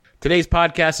Today's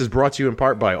podcast is brought to you in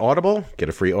part by Audible. Get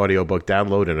a free audiobook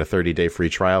download and a 30-day free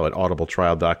trial at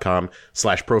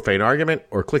audibletrial.com/profaneargument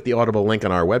or click the Audible link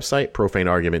on our website,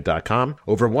 profaneargument.com.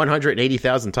 Over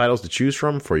 180,000 titles to choose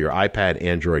from for your iPad,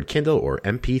 Android, Kindle, or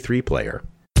MP3 player.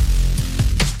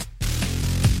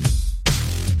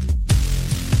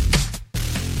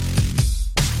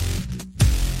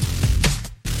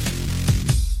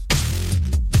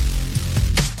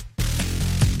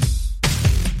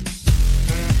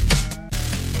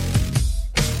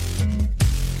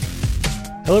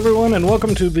 Hello, everyone, and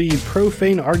welcome to the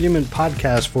Profane Argument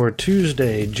podcast for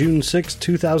Tuesday, June 6,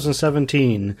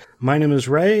 2017. My name is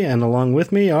Ray, and along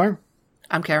with me are...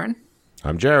 I'm Karen.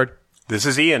 I'm Jared. This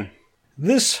is Ian.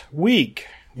 This week,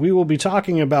 we will be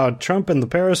talking about Trump and the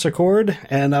Paris Accord,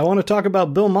 and I want to talk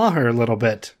about Bill Maher a little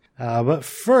bit. But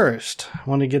first, I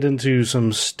want to get into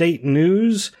some state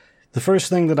news. The first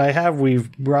thing that I have, we've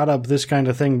brought up this kind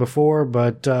of thing before,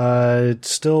 but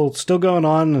it's still going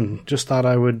on, and just thought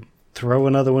I would throw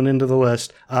another one into the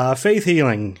list. Faith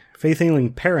healing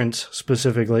parents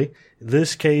specifically.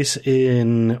 This case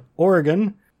in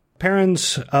Oregon,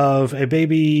 parents of a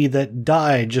baby that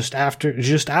died just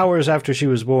hours after she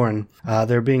was born.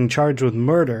 They're being charged with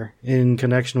murder in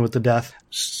connection with the death.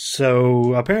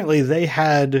 So apparently they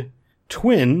had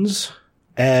twins,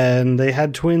 and they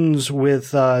had twins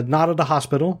with not at a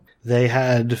hospital. They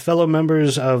had fellow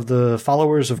members of the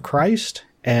Followers of Christ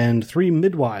and 3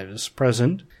 midwives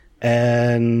present.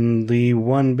 And the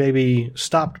one baby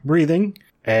stopped breathing,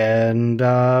 and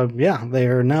they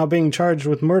are now being charged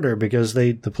with murder because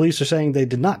the police are saying they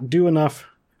did not do enough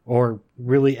or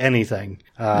really anything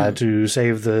to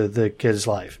save the kid's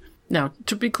life. Now,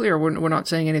 to be clear, we're not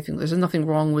saying anything. There's nothing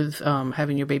wrong with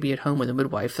having your baby at home with a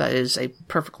midwife. That is a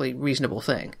perfectly reasonable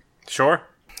thing. Sure.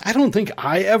 I don't think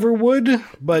I ever would,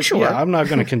 but sure. Yeah, I'm not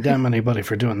going to condemn anybody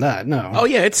for doing that, no. Oh,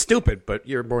 yeah, it's stupid, but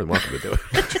you're more than welcome to do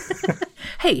it.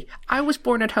 Hey, I was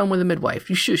born at home with a midwife.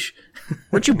 You shush.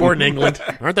 Weren't you born in England?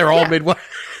 Aren't there all midwives?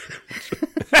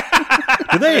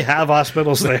 Do they have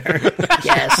hospitals there?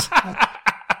 Yes.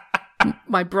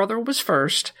 My brother was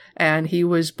first, and he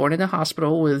was born in a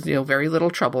hospital with, very little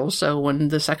trouble. So when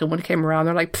the second one came around,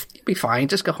 they're like, "You'll be fine.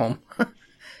 Just go home."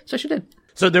 So she did.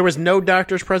 So there was no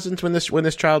doctors present when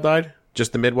this child died?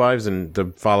 Just the midwives and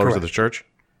the followers of the church?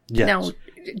 Yes. Now,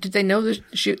 did they know that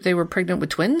they were pregnant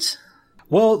with twins?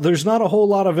 Well, there's not a whole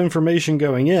lot of information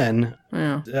going in.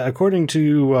 Yeah. According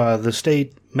to the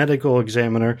state medical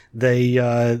examiner,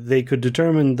 they could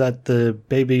determine that the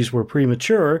babies were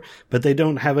premature, but they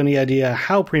don't have any idea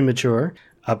how premature.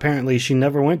 Apparently, she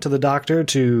never went to the doctor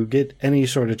to get any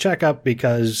sort of checkup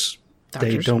because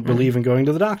they don't believe in going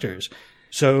to the doctors.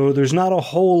 So there's not a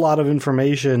whole lot of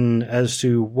information as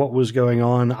to what was going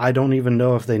on. I don't even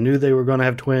know if they knew they were going to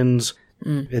have twins.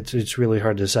 It's really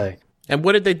hard to say. And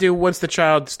what did they do once the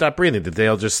child stopped breathing? Did they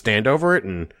all just stand over it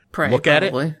and look at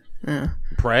it? Yeah.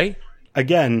 Pray?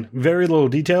 Again, very little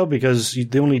detail because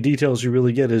the only details you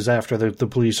really get is after the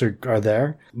police are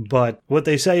there. But what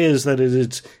they say is that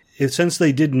it's since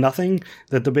they did nothing,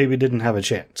 that the baby didn't have a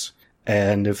chance.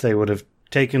 And if they would have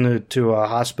taken it to a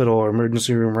hospital or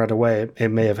emergency room right away, it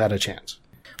may have had a chance.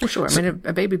 Well, sure. I mean,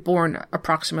 a baby born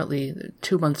approximately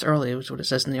 2 months early is what it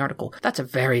says in the article. That's a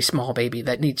very small baby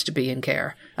that needs to be in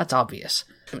care. That's obvious.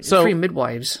 I mean, so 3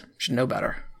 midwives should know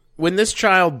better. When this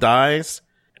child dies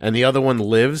and the other one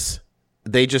lives,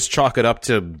 they just chalk it up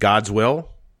to God's will?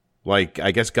 Like,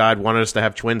 I guess God wanted us to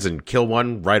have twins and kill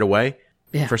one right away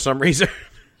for some reason?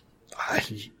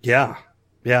 Yeah.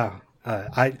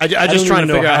 I just trying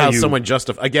to figure out how someone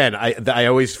justify. Again, I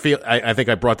always feel. I think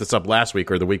I brought this up last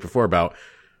week or the week before about.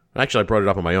 Actually, I brought it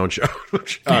up on my own show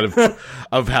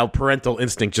of how parental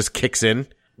instinct just kicks in,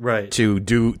 right?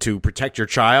 To protect your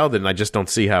child, and I just don't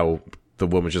see how the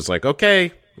woman's just like,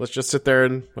 okay, let's just sit there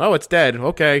and it's dead.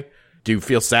 Okay, do you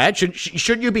feel sad?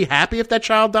 Shouldn't you be happy if that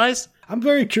child dies? I'm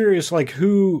very curious, like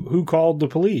who called the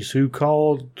police? Who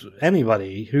called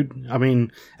anybody?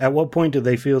 At what point did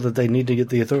they feel that they need to get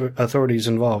the authorities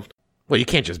involved? Well, you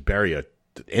can't just bury an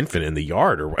infant in the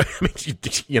yard or what. I mean,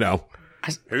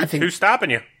 I think, who's stopping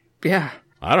you? Yeah.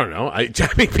 I don't know. I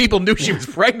mean, people knew she was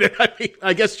pregnant. I mean,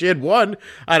 I guess she had one.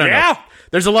 I don't know.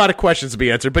 There's a lot of questions to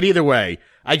be answered, but either way,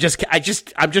 I'm just trying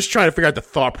to figure out the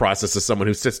thought process of someone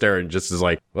who sits there and just is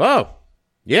like, oh,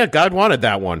 yeah, God wanted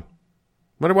that one.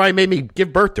 Wonder why he made me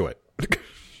give birth to it.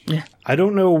 Yeah. I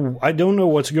don't know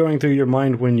what's going through your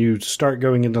mind when you start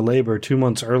going into labor 2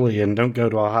 months early and don't go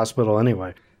to a hospital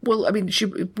anyway. Well, I mean,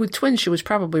 with twins, she was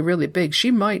probably really big.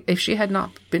 She might, if she had not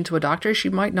been to a doctor, she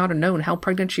might not have known how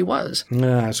pregnant she was.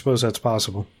 Yeah, I suppose that's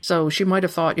possible. So she might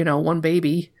have thought, one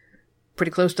baby,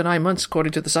 pretty close to 9 months,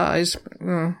 according to the size.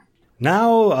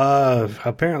 Now,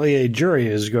 apparently a jury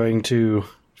is going to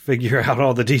figure out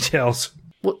all the details.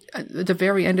 Well, at the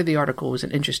very end of the article was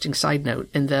an interesting side note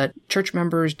in that church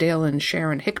members Dale and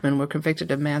Sharon Hickman were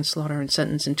convicted of manslaughter and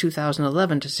sentenced in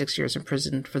 2011 to 6 years in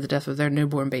prison for the death of their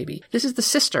newborn baby. This is the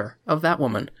sister of that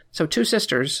woman. So 2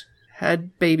 sisters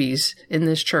had babies in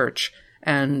this church,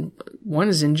 and one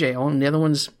is in jail and the other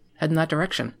one's heading that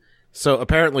direction. So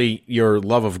apparently your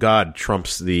love of God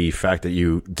trumps the fact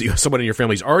that someone in your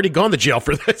family's already gone to jail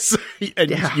for this.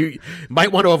 And you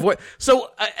might want to avoid.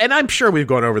 So, and I'm sure we've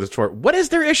gone over this before. What is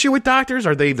their issue with doctors?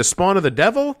 Are they the spawn of the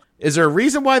devil? Is there a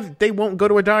reason why they won't go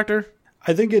to a doctor?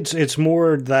 I think it's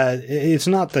more that it's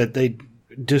not that they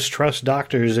distrust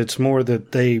doctors. It's more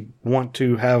that they want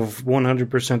to have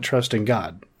 100% trust in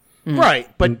God. Right.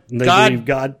 But they believe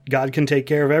God can take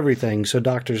care of everything. So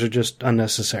doctors are just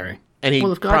unnecessary. And he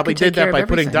probably did that by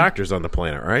putting doctors on the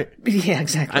planet, right? Yeah,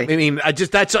 exactly. I mean, I'm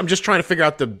just trying to figure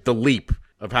out the leap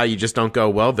of how you just don't go,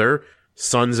 well, they're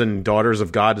sons and daughters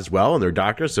of God as well, and they're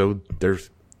doctors, so they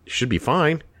should be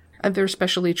fine. And they're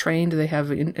specially trained.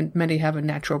 Many have a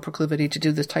natural proclivity to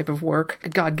do this type of work, a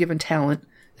God-given talent,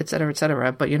 et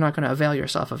cetera, but you're not going to avail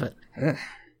yourself of it.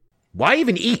 Why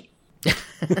even eat?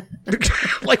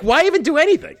 Like, why even do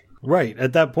anything? Right.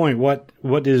 At that point,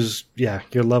 what is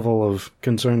your level of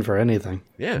concern for anything?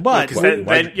 Yeah. But then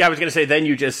I was going to say, then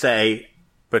you just say,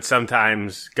 but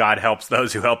sometimes God helps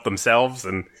those who help themselves,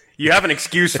 and you have an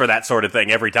excuse for that sort of thing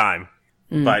every time.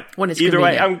 But either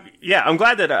way, I'm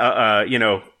glad that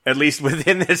at least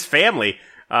within this family,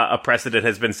 a precedent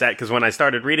has been set. Because when I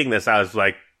started reading this, I was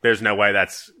like, "There's no way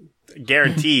that's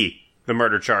guarantee the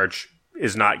murder charge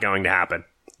is not going to happen.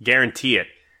 Guarantee it.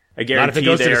 I guarantee not if it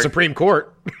goes to the Supreme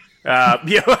Court." I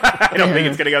don't think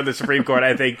it's going to go to the Supreme Court.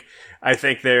 I think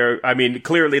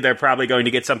clearly they're probably going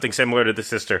to get something similar to the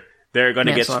sister. They're going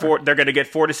to get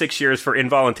 4 to 6 years for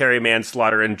involuntary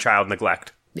manslaughter and child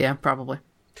neglect. Yeah, probably.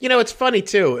 It's funny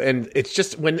too, and it's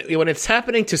just when it's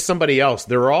happening to somebody else,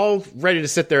 they're all ready to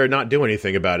sit there and not do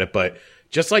anything about it. But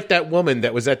just like that woman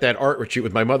that was at that art retreat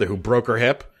with my mother who broke her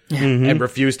hip and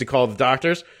refused to call the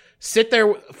doctors, sit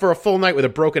there for a full night with a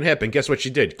broken hip, and guess what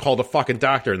she did? Called a fucking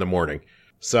doctor in the morning.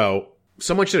 So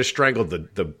someone should have strangled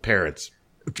the parents.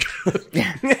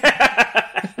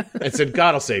 And said,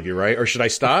 God will save you, right? Or should I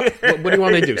stop? What do you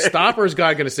want me to do? Stop, or is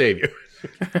God going to save you?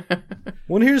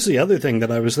 Well, here's the other thing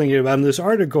that I was thinking about in this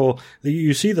article.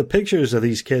 You see the pictures of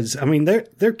these kids. I mean,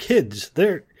 they're kids.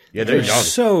 They're young.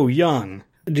 So young.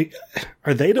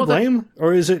 Are they to blame?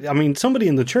 Or is it, somebody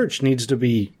in the church needs to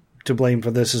be to blame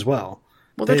for this as well.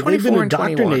 Well, they've been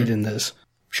indoctrinated in this.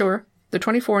 Sure. They're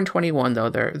 24 and 21, though.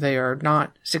 They are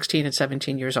not 16 and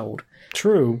 17 years old.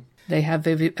 True. They have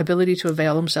the ability to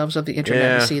avail themselves of the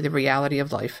internet and see the reality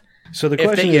of life. So the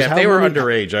question is, if they were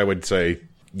underage, I would say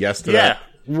yes to that.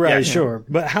 Right, yeah. Sure.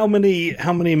 But how many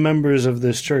members of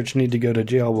this church need to go to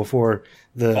jail before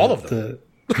all of them?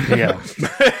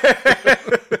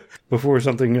 Before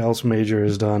something else major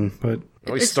is done. But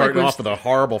he's starting off with a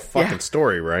horrible fucking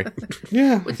story, right?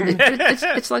 Yeah.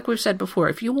 It's like we've said before.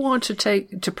 If you want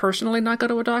to personally not go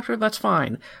to a doctor, that's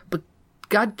fine. But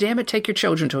God damn it, take your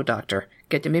children to a doctor.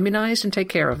 Get them immunized and take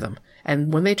care of them.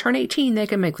 And when they turn 18, they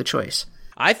can make the choice.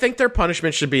 I think their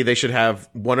punishment should be they should have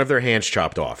one of their hands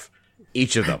chopped off,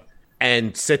 each of them,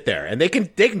 and sit there. And they can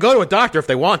go to a doctor if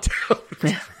they want to.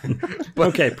 But,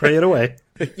 okay, pray it away.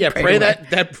 Yeah, pray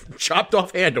that chopped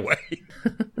off hand away.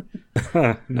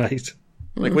 Nice.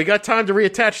 Like, we got time to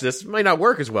reattach this. It might not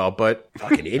work as well, but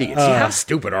fucking idiots. How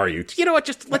stupid are you? You know what?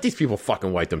 Just let these people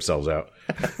fucking wipe themselves out.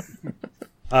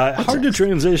 Hard to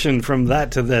transition from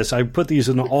that to this. I put these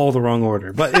in all the wrong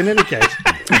order. But in any case,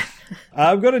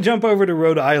 I'm going to jump over to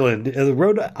Rhode Island. The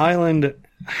Rhode Island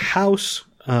House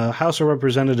of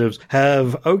Representatives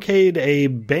have okayed a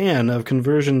ban of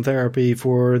conversion therapy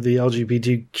for the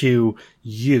LGBTQ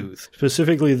youth,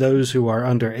 specifically those who are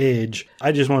underage.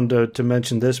 I just wanted to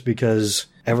mention this because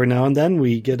every now and then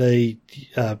we get a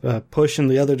push in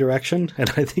the other direction, and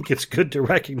I think it's good to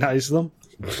recognize them.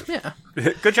 Yeah.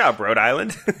 Good job, Rhode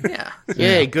Island. Yeah.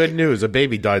 Yay, good news. A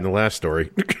baby died in the last story.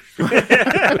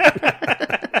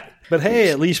 But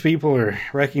hey, at least people are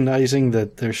recognizing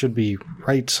that there should be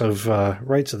rights of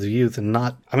the youth, and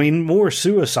not. More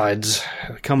suicides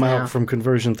come out from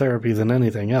conversion therapy than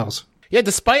anything else. Yeah,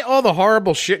 despite all the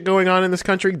horrible shit going on in this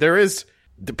country,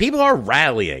 the people are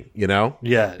rallying.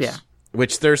 Yes. Yeah.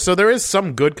 There is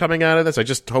some good coming out of this. I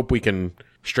just hope we can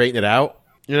straighten it out.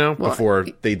 Before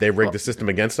they rig the system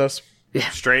against us. Yeah.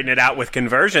 Straighten it out with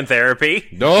conversion therapy.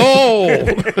 No!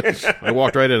 I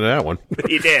walked right into that one.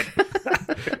 You did.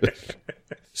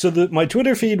 So my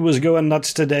Twitter feed was going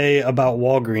nuts today about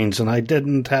Walgreens, and I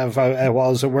didn't have, while I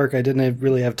was at work, I didn't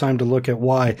really have time to look at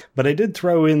why. But I did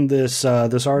throw in this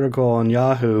article on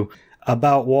Yahoo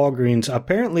about Walgreens.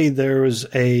 Apparently there was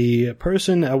a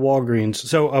person at Walgreens.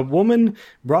 So a woman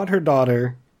brought her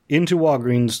daughter into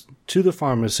Walgreens to the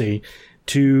pharmacy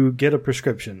to get a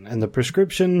prescription. And the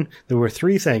prescription, there were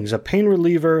 3 things: a pain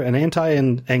reliever, an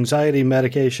anti-anxiety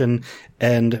medication,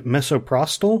 and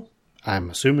misoprostol.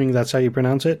 I'm assuming that's how you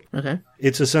pronounce it. Okay.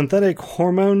 It's a synthetic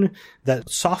hormone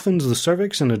that softens the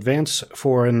cervix in advance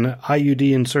for an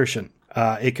IUD insertion.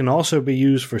 It can also be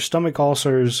used for stomach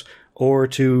ulcers or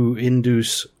to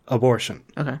induce abortion.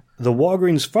 Okay. The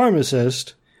Walgreens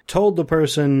pharmacist told the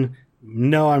person,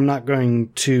 no, I'm not going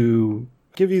to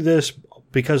give you this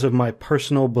because of my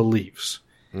personal beliefs.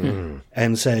 Mm.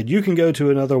 And said, you can go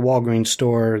to another Walgreens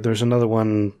store. There's another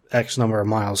one X number of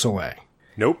miles away.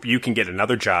 Nope, you can get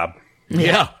another job.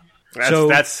 Yeah.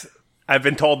 That's I've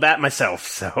been told that myself,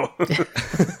 so.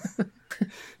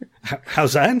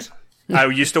 How's that? I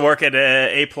used to work at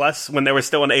A+ when there was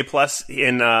still an A+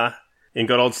 in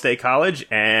good old State College,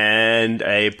 and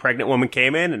a pregnant woman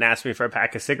came in and asked me for a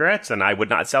pack of cigarettes, and I would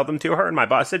not sell them to her, and my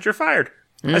boss said, "You're fired."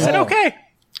 I said, "Okay,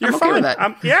 you're fine." With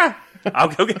that. Yeah, I'll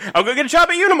go get a job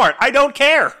at Unimart. I don't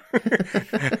care.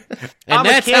 And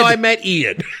that's how I met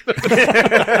Ian.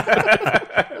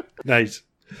 Nice.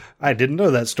 I didn't know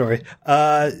that story.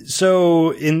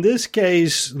 So in this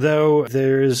case, though,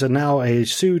 there is now a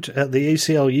suit. The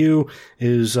ACLU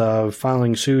is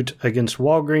filing suit against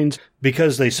Walgreens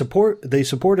because they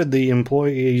supported the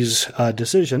employee's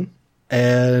decision,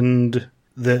 and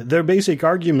their basic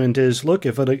argument is: look,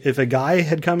 if a guy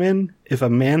had come in, if a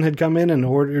man had come in and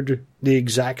ordered the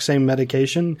exact same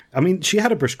medication, I mean, she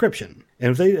had a prescription,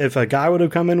 and if a guy would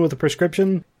have come in with a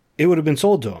prescription, it would have been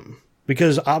sold to him.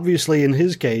 Because obviously, in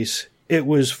his case, it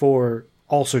was for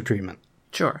ulcer treatment.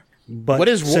 Sure. But what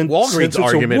is Walgreens' since it's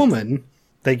argument? A woman,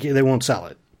 they won't sell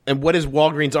it. And what is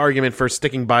Walgreens' argument for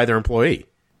sticking by their employee?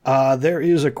 There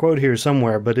is a quote here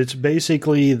somewhere, but it's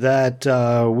basically that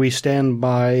we stand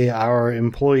by our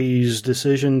employees'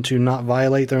 decision to not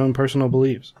violate their own personal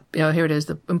beliefs. Yeah, here it is.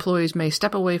 The employees may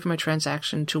step away from a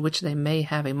transaction to which they may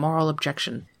have a moral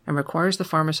objection, and requires the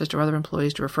pharmacist or other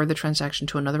employees to refer the transaction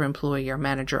to another employee or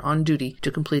manager on duty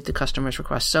to complete the customer's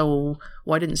request. So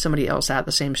why didn't somebody else at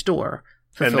the same store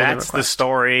fulfill And that's the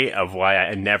story of why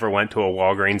I never went to a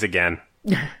Walgreens again.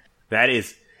 That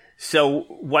is... So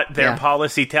what their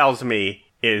policy tells me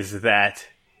is that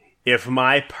if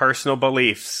my personal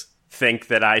beliefs think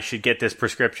that I should get this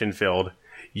prescription filled,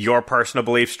 your personal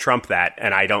beliefs trump that,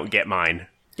 and I don't get mine.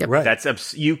 Yep. Right.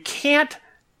 That's you can't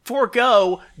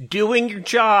forego doing your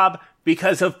job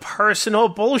because of personal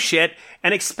bullshit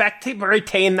and expect to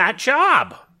retain that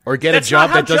job. Or get a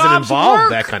job that doesn't involve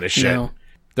that kind of shit. No.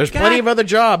 There's plenty of other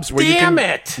jobs where you can...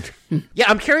 Damn it! Yeah,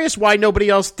 I'm curious why nobody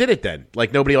else did it then.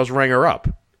 Like, nobody else rang her up.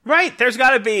 Right, there's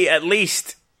got to be at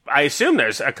least... I assume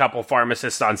there's a couple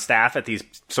pharmacists on staff at these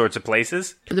sorts of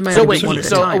places. So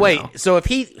wait, so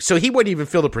he wouldn't even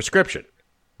fill the prescription?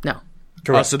 No.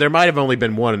 Correct. So there might have only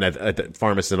been one at the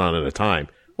pharmacist on at a time.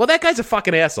 Well, that guy's a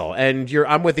fucking asshole, and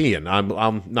I'm with Ian.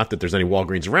 I'm not that there's any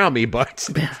Walgreens around me, but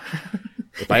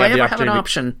if I ever have an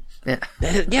option,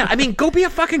 yeah, I mean, go be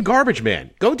a fucking garbage man.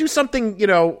 Go do something,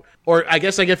 Or I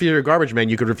guess if you're a garbage man,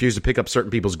 you could refuse to pick up certain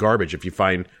people's garbage if you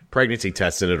find pregnancy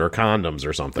tests in it or condoms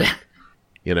or something.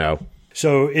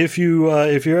 So if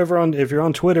you're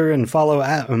on Twitter and follow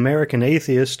 @American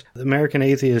Atheist, American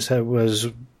Atheist was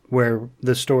where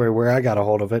I got a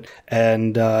hold of it,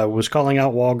 and was calling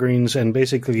out Walgreens and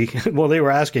basically, well, they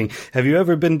were asking, have you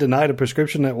ever been denied a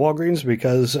prescription at Walgreens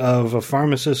because of a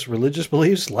pharmacist's religious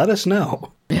beliefs? Let us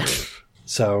know.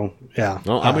 So, yeah.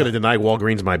 Well, I'm going to deny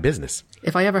Walgreens my business.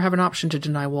 If I ever have an option to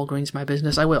deny Walgreens my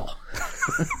business, I will.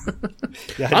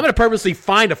 I'm going to purposely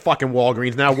find a fucking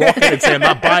Walgreens now, walk in and say I'm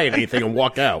not buying anything and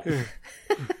walk out.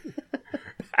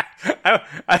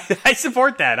 I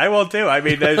support that. I will too. I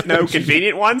mean, there's no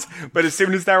convenient ones, but as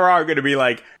soon as there are, I'm going to be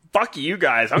like, fuck you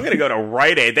guys. I'm going to go to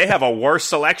Rite Aid. They have a worse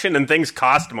selection and things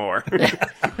cost more.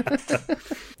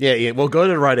 Yeah, we'll go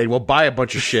to Rite Aid. We'll buy a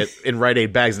bunch of shit in Rite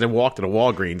Aid bags and then walk to the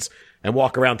Walgreens and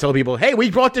walk around and tell people, hey, we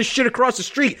brought this shit across the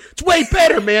street. It's way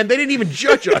better, man. They didn't even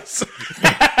judge us.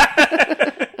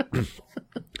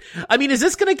 I mean, is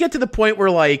this going to get to the point where,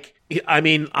 I'm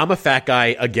a fat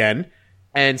guy again,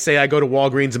 and say I go to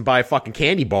Walgreens and buy a fucking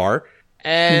candy bar,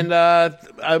 and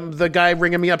the guy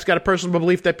ringing me up's got a personal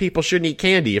belief that people shouldn't eat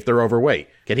candy if they're overweight.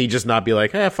 Can he just not be like,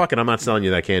 fuck it, I'm not selling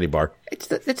you that candy bar? It's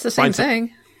the same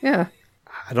thing. Yeah.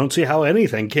 I don't see how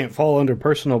anything can't fall under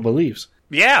personal beliefs.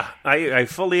 Yeah, I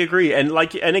fully agree. And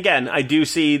again, I do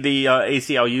see the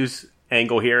ACLU's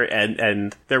angle here,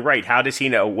 and they're right. How does he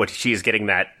know what she's getting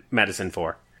that medicine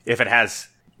for if it has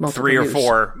multiple 3 or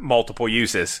 4 multiple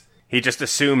uses? He just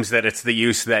assumes that it's the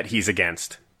use that he's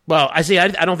against. Well, I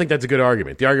don't think that's a good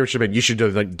argument. The argument should have been you should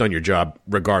have done your job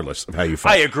regardless of how you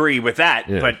felt. I agree with that,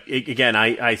 but again,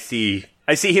 I see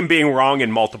him being wrong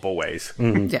in multiple ways.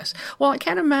 Mm-hmm. Yes. Well, I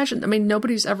can't imagine. I mean,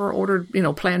 nobody's ever ordered,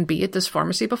 Plan B at this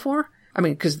pharmacy before. I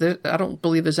mean, because I don't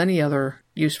believe there's any other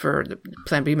use for the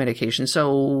Plan B medication.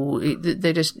 So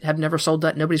they just have never sold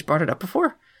that. Nobody's brought it up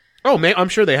before. Oh, man, I'm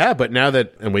sure they have. But now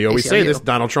that, and we always say this,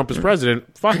 Donald Trump is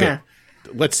president, fuck it.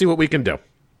 Let's see what we can do.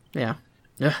 Yeah.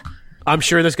 I'm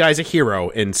sure this guy's a hero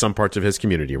in some parts of his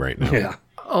community right now. Yeah.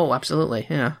 Oh, absolutely.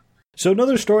 Yeah. So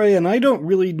another story, and I don't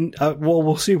really,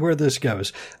 we'll see where this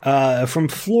goes. From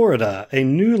Florida, a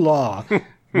new law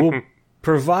will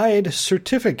provide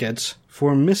certificates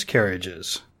for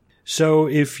miscarriages. So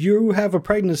if you have a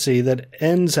pregnancy that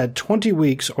ends at 20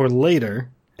 weeks or later,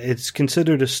 it's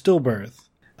considered a stillbirth.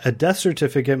 A death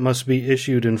certificate must be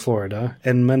issued in Florida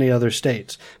and many other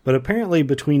states. But apparently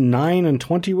between 9 and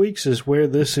 20 weeks is where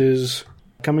this is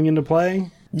coming into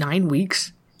play. 9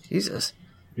 weeks? Jesus.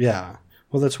 Yeah.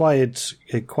 Well, that's why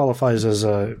it qualifies as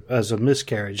a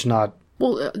miscarriage, not...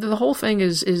 Well, the whole thing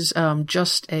is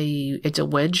just it's a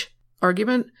wedge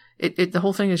argument. The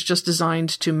whole thing is just designed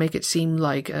to make it seem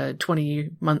like a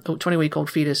 20-week-old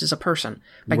fetus is a person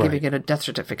by giving it a death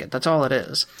certificate. That's all it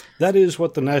is. That is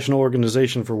what the National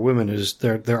Organization for Women is,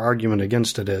 their argument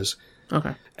against it is.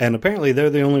 Okay. And apparently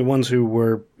they're the only ones who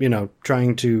were,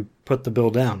 trying to put the bill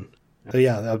down.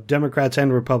 Democrats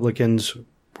and Republicans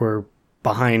were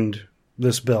behind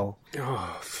this bill.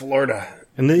 Oh, Florida.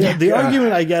 And the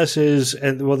argument, I guess, is,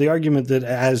 the argument that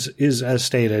as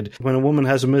stated, when a woman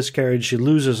has a miscarriage, she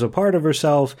loses a part of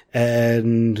herself,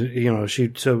 and,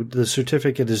 so the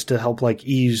certificate is to help,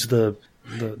 ease the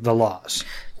loss.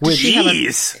 Does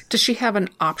she have an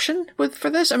option for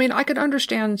this? I mean, I could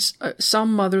understand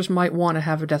some mothers might want to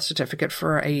have a death certificate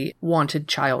for a wanted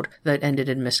child that ended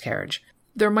in miscarriage.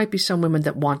 There might be some women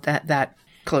that want that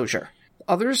closure.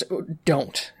 Others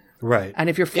don't. Right. And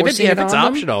if you're forcing if it's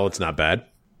optional, it's not bad.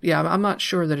 Yeah, I'm not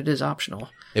sure that it is optional.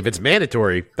 If it's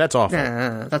mandatory, that's awful.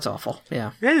 That's awful.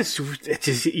 Yeah. It's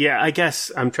just, I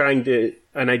guess I'm trying to,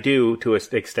 and I do to an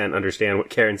extent understand what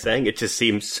Karen's saying. It just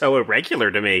seems so irregular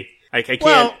to me. I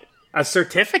can't, a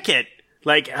certificate.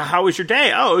 How was your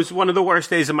day? Oh, it was one of the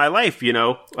worst days of my life, I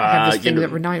have this thing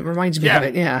that reminds me of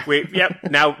it, yeah.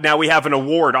 Now we have an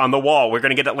award on the wall. We're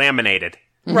going to get it laminated.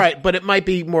 Right, but it might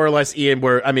be more or less, Ian,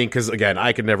 because again,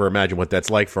 I can never imagine what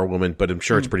that's like for a woman, but I'm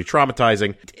sure it's pretty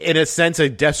traumatizing. In a sense, a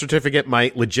death certificate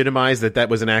might legitimize that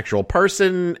was an actual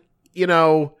person,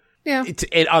 Yeah.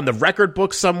 On the record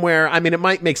book somewhere. I mean, it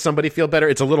might make somebody feel better.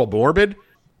 It's a little morbid,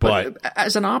 but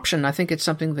as an option, I think it's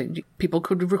something that people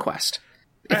could request.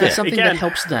 If it's something that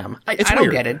helps them. I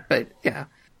don't get it, but yeah.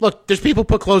 Look, there's people who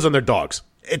put clothes on their dogs.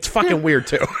 It's fucking weird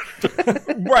too.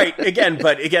 Right.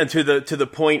 But to the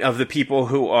point of the people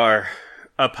who are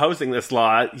opposing this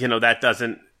law, that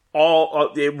doesn't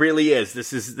it really is.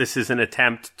 This is an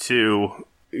attempt to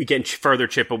again further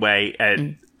chip away at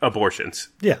abortions.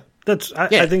 Yeah.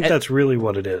 I think that's really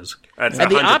what it is. That's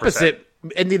and 100%.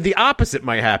 The opposite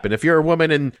might happen if you're a woman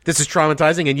and this is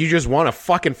traumatizing and you just want to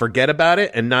fucking forget about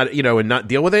it and not, and not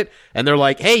deal with it. And they're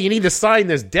like, hey, you need to sign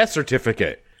this death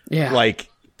certificate. Yeah.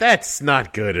 That's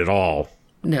not good at all.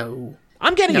 No.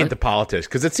 I'm getting into politics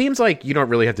because it seems like you don't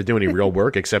really have to do any real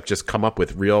work except just come up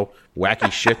with real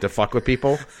wacky shit to fuck with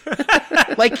people.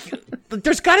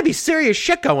 There's got to be serious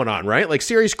shit going on, right?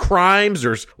 Serious crimes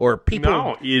or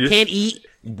people can't eat.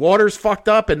 Water's fucked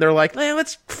up, and they're like,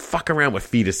 let's fuck around with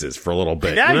fetuses for a little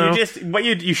bit. Yeah,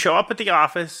 you show up at the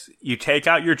office, you take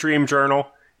out your dream journal,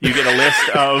 you get a list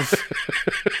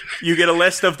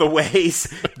of the ways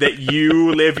that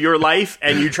you live your life,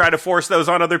 and you try to force those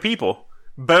on other people.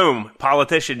 Boom,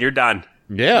 politician, you're done.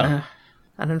 Yeah,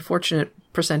 an unfortunate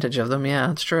percentage of them. Yeah,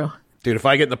 it's true. Dude, if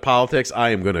I get into politics, I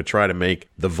am going to try to make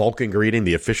the Vulcan greeting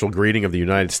the official greeting of the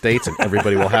United States, and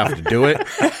everybody will have to do it.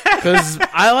 Because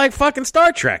I like fucking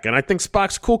Star Trek, and I think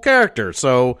Spock's a cool character.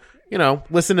 So,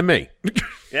 listen to me.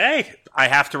 Hey, I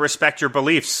have to respect your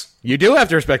beliefs. You do have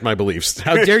to respect my beliefs.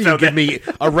 How dare you give me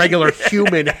a regular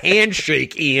human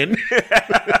handshake, Ian?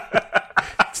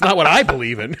 It's not what I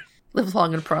believe in. Live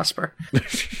long and prosper.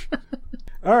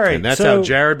 All right. And that's how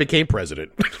Jared became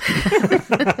president.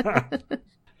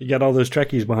 You got all those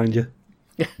Trekkies behind you.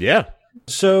 Yeah.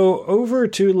 So over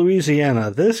to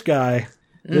Louisiana. This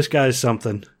guy's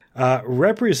something.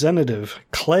 Representative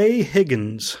Clay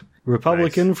Higgins,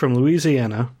 Republican from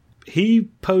Louisiana. He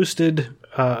posted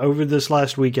over this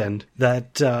last weekend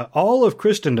that all of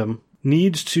Christendom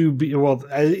needs to be,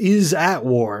 is at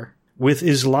war with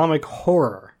Islamic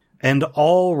horror, and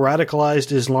all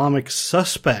radicalized Islamic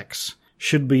suspects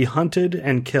should be hunted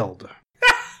and killed.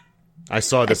 I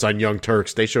saw this on Young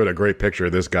Turks. They showed a great picture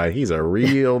of this guy. He's a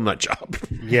real nut job.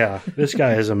 Yeah, this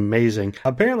guy is amazing.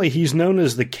 Apparently, he's known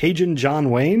as the Cajun John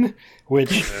Wayne,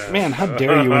 which, man, how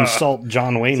dare you insult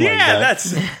John Wayne like that? Yeah,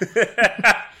 that's...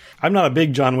 I'm not a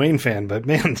big John Wayne fan, but,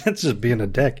 man, that's just being a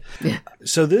dick. Yeah.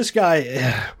 So this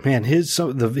guy, man, there's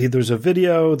a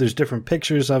video, there's different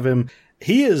pictures of him.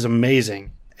 He is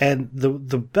amazing. And the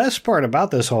best part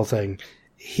about this whole thing,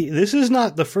 this is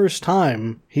not the first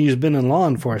time he's been in law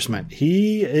enforcement.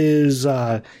 He has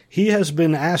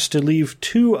been asked to leave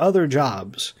 2 other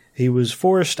jobs. He was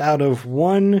forced out of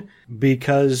one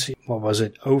because, what was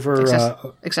it?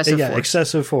 Excessive force.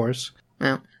 Excessive force.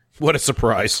 Yeah. What a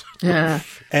surprise. Yeah.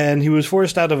 And he was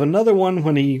forced out of another one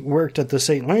when he worked at the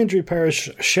St. Landry Parish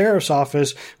Sheriff's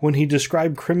Office when he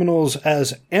described criminals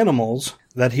as animals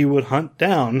that he would hunt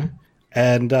down.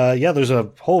 And, there's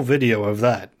a whole video of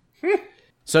that.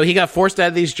 So he got forced out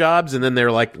of these jobs, and then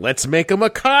they're like, let's make him a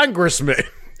congressman.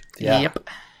 Yeah. Yep.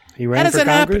 He ran for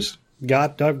Congress,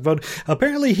 got voted.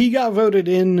 Apparently, he got voted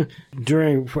in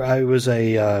during, it was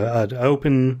an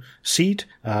open seat.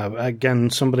 Again,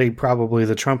 somebody, probably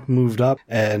the Trump moved up,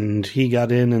 and he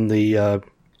got in the,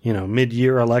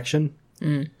 mid-year election.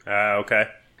 Okay.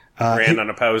 Ran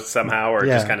unopposed somehow, or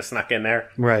just kind of snuck in there.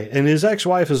 Right. And his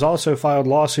ex-wife has also filed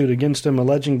lawsuit against him,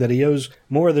 alleging that he owes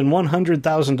more than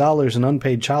 $100,000 in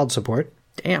unpaid child support.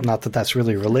 Damn. Not that that's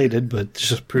really related, but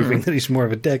just proving that he's more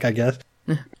of a dick, I guess.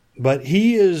 But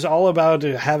he is all about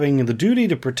having the duty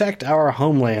to protect our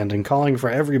homeland and calling for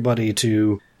everybody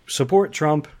to support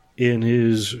Trump in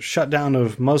his shutdown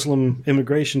of Muslim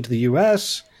immigration to the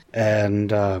U.S.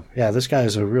 And, this guy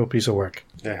is a real piece of work.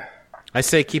 Yeah. I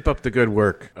say keep up the good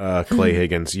work, Clay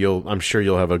Higgins. I'm sure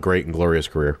you'll have a great and glorious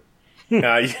career.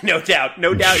 No doubt.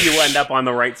 No doubt you will end up on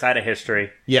the right side of history.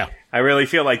 Yeah. I really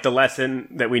feel like the lesson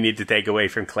that we need to take away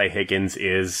from Clay Higgins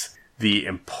is the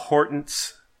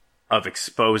importance of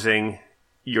exposing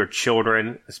your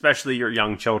children, especially your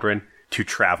young children, to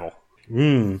travel.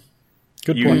 Good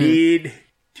point. You need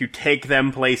to take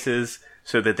them places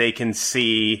so that they can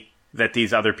see that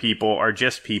these other people are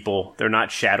just people. They're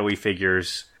not shadowy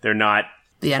figures. They're not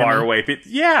far away. But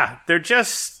yeah, they're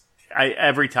just...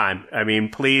 every time. I mean,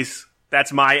 please,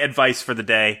 that's my advice for the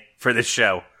day, for this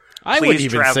show. I wouldn't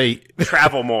even say...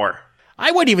 travel more.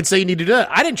 I wouldn't even say you need to do that.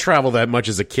 I didn't travel that much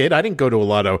as a kid. I didn't go to a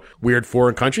lot of weird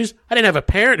foreign countries. I didn't have a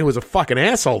parent who was a fucking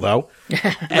asshole, though.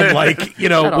 And,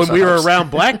 when we were around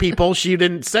black people, she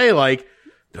didn't say,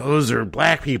 those are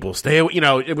black people. Stay away.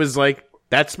 It was like,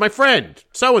 that's my friend,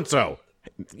 so-and-so.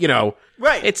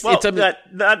 Right.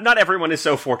 Not everyone is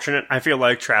so fortunate. I feel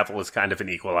like travel is kind of an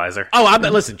equalizer. Oh,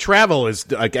 listen, travel is,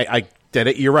 I get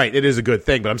it. You're right. It is a good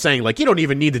thing. But I'm saying, you don't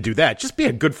even need to do that. Just be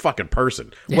a good fucking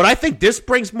person. Yeah. What I think this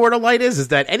brings more to light is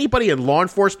that anybody in law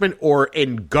enforcement or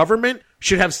in government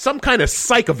should have some kind of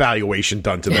psych evaluation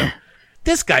done to them.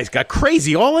 This guy's got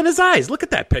crazy all in his eyes. Look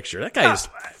at that picture. That guy is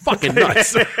fucking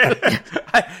nuts.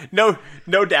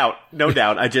 No doubt.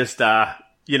 I just,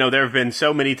 there have been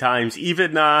so many times,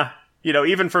 even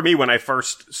for me when I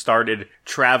first started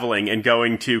traveling and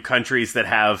going to countries that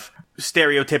have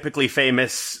stereotypically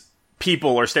famous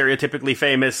people or stereotypically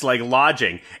famous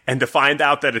lodging, and to find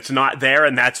out that it's not there,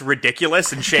 and that's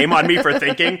ridiculous, and shame on me for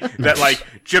thinking that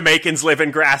Jamaicans live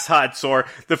in grass huts, or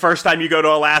the first time you go to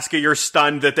Alaska you're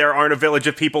stunned that there aren't a village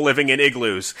of people living in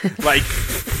igloos.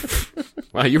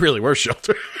 Wow, you really were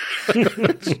sheltered.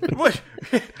 What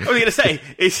I was going to say,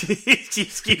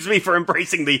 excuse me for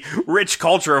embracing the rich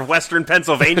culture of Western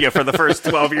Pennsylvania for the first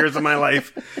 12 years of my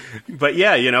life. But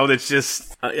yeah, it's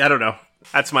just, I don't know.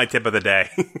 That's my tip of the day.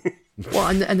 Well,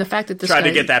 and the fact that this Tried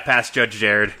to get that past Judge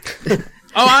Jared.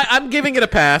 I'm giving it a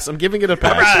pass. I'm giving it a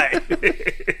pass. All right.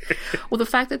 Well, the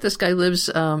fact that this guy lives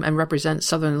and represents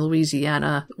southern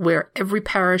Louisiana, where every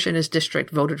parish in his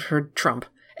district voted for Trump.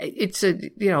 It's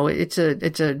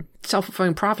a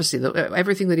self-fulfilling prophecy.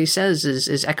 Everything that he says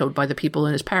is echoed by the people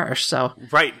in his parish. So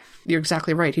right, you're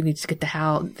exactly right. He needs to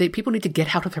get people need to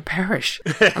get out of their parish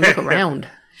and look around.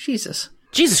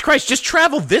 Jesus Christ, just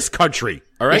travel this country.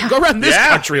 All right, go around this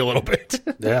country a little bit.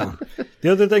 Yeah.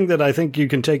 The other thing that I think you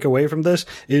can take away from this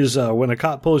is when a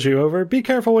cop pulls you over, be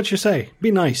careful what you say.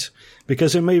 Be nice,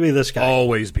 because it may be this guy.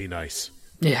 Always be nice.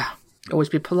 Yeah. Always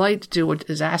be polite. Do what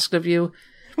is asked of you.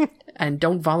 And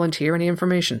don't volunteer any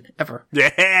information, ever.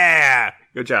 Yeah!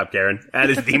 Good job, Karen. That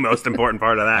is the most important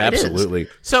part of that. Absolutely.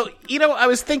 So, I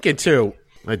was thinking, too.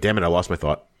 Oh, damn it, I lost my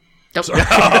thought. So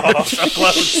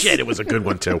close. Shit, it was a good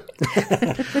one, too.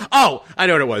 Oh, I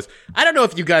know what it was. I don't know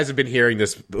if you guys have been hearing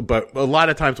this, but a lot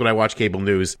of times when I watch cable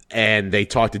news and they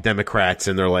talk to Democrats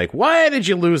and they're like, why did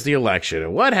you lose the election?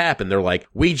 And what happened? They're like,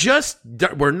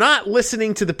 we're not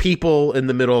listening to the people in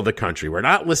the middle of the country. We're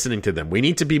not listening to them. We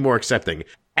need to be more accepting.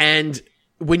 And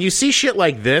when you see shit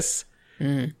like this,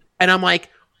 and I'm like,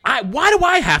 why do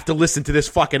I have to listen to this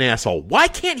fucking asshole? Why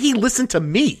can't he listen to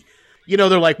me? You know,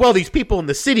 they're like, well, these people in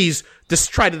the cities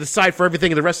just try to decide for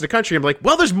everything in the rest of the country. I'm like,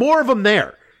 well, there's more of them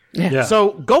there. Yeah.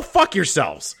 So go fuck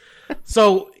yourselves.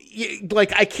 So,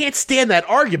 like, I can't stand that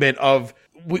argument of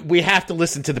we have to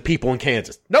listen to the people in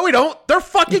Kansas. No, we don't. They're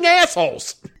fucking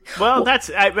assholes. Well,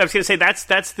 I was going to say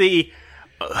that's the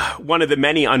one of the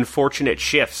many unfortunate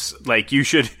shifts. Like, you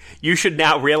should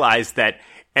now realize that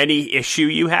any issue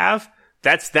you have,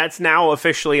 that's now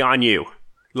officially on you.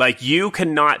 Like, you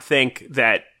cannot think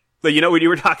that. But you know, when you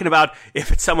were talking about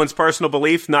if it's someone's personal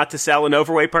belief not to sell an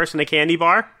overweight person a candy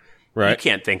bar, right? You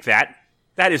can't think that.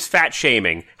 That is fat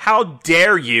shaming. How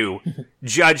dare you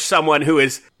judge someone who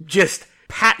is just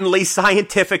patently,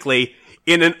 scientifically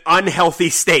in an unhealthy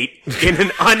state, in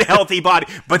an unhealthy body.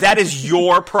 But that is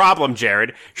your problem,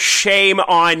 Jared. Shame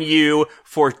on you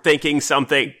for thinking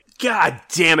something. God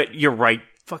damn it, you're right.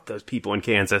 Fuck those people in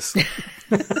Kansas.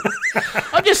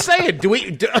 I'm just saying,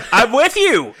 I'm with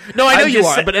you. No, I know you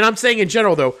are, and I'm saying in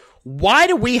general, though, why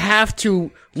do we have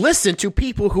to listen to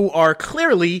people who are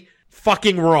clearly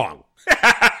fucking wrong?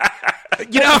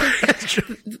 You know?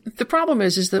 The problem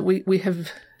is that we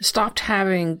have stopped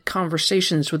having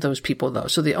conversations with those people, though.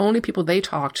 So the only people they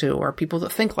talk to are people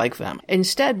that think like them.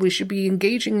 Instead, we should be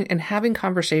engaging and having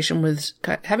conversations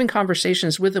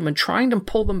with them and trying to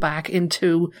pull them back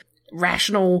into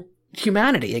rational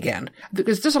humanity again,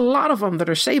 because there's a lot of them that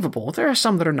are savable. There are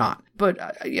some that are not, but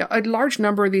a large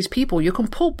number of these people you can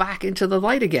pull back into the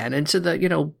light again, into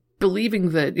the,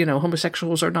 believing that,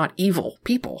 homosexuals are not evil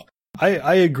people.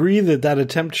 I agree that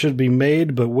attempt should be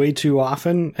made, but way too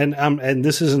often, and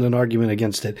this isn't an argument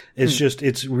against it. It's just,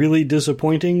 it's really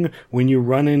disappointing when you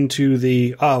run into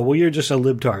you're just a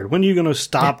libtard. When are you going to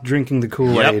stop drinking the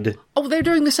Kool-Aid? Yep. Oh, they're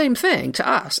doing the same thing to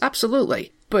us.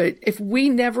 Absolutely. But if we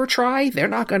never try, they're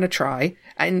not going to try.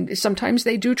 And sometimes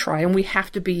they do try, and we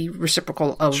have to be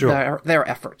reciprocal of their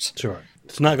efforts. Sure.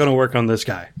 It's not going to work on this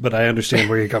guy, but I understand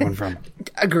where you're coming from.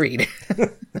 Agreed.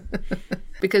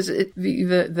 Because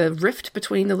the rift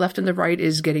between the left and the right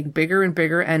is getting bigger and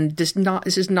bigger, and this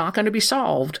is not going to be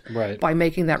solved by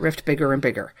making that rift bigger and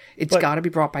bigger. It's got to be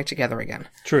brought back together again.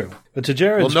 True. But to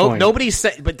Jared's point...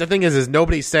 But the thing is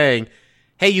nobody's saying,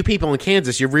 hey, you people in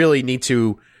Kansas, you really need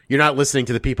to... You're not listening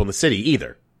to the people in the city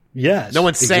either. Yes. No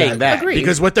one's saying that. Agreed.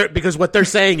 Because what they're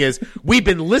saying is, we've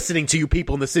been listening to you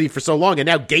people in the city for so long, and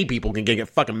now gay people can get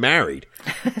fucking married.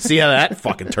 See how that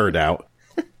fucking turned out?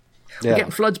 We're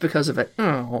getting floods because of it.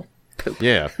 Oh, poop.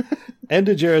 Yeah. And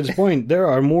to Jared's point, there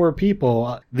are more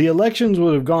people. The elections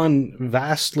would have gone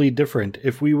vastly different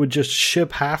if we would just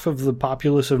ship half of the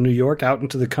populace of New York out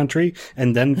into the country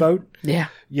and then vote. Yeah.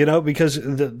 Because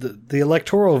the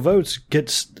electoral votes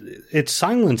it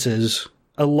silences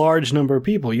a large number of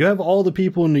people. You have all the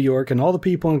people in New York and all the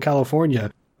people in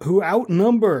California who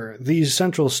outnumber these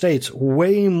central states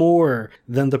way more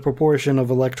than the proportion of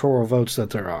electoral votes that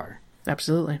there are.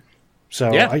 Absolutely. So,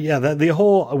 the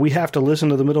whole, we have to listen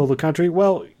to the middle of the country.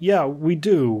 Well, yeah, we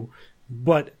do.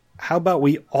 But how about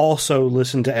we also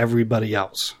listen to everybody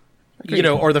else?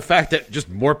 Or the fact that just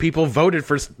more people voted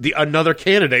for another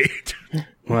candidate.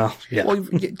 Well, yeah. Well,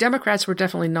 Democrats were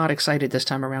definitely not excited this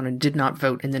time around and did not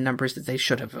vote in the numbers that they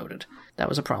should have voted. That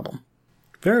was a problem.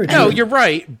 Very true. No, you're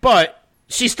right, but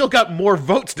she still got more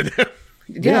votes than him.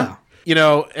 Yeah.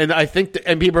 And I think,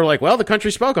 and people are like, well, the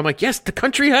country spoke. I'm like, yes, the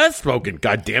country has spoken.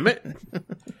 God damn it.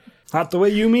 Not the way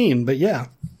you mean, but yeah.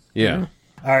 Yeah. Mm-hmm.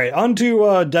 All right, on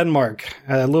to Denmark.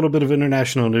 A little bit of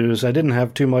international news. I didn't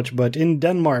have too much, but in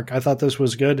Denmark, I thought this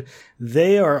was good.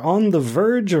 They are on the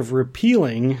verge of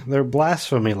repealing their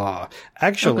blasphemy law.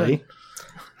 Actually,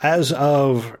 as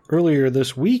of earlier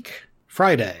this week,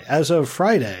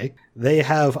 Friday, they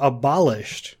have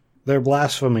abolished their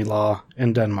blasphemy law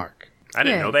in Denmark. I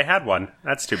didn't know they had one.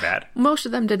 That's too bad. Most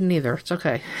of them didn't either. It's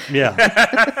okay. Yeah.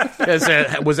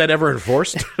 Was that ever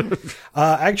enforced?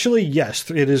 Actually, yes.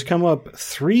 It has come up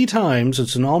 3 times.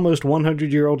 It's an almost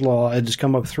 100-year-old law. It has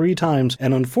come up 3 times.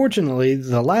 And unfortunately,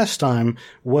 the last time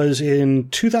was in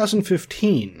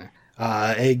 2015.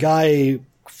 A guy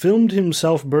filmed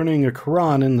himself burning a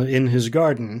Quran in his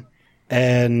garden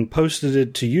and posted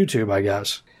it to YouTube, I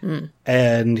guess.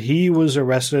 And he was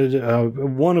arrested.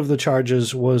 One of the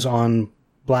charges was on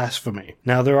blasphemy.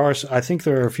 Now, I think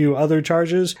there are a few other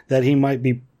charges that he might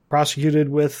be prosecuted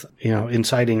with,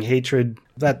 inciting hatred,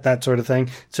 that sort of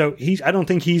thing. So I don't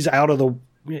think he's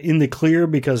in the clear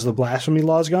because the blasphemy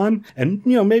law's gone. And,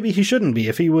 maybe he shouldn't be.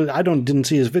 If he was, didn't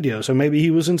see his video, so maybe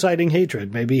he was inciting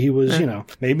hatred. Maybe he was,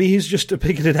 maybe he's just a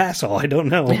bigoted asshole. I don't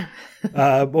know.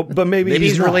 But maybe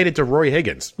he's related to Roy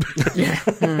Higgins.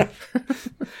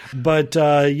 But,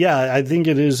 I think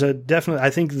it is definitely, I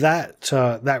think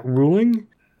that ruling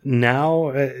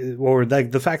now, or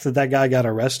the fact that guy got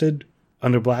arrested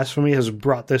under blasphemy has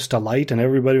brought this to light, and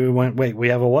everybody went, wait, we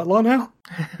have a what law now?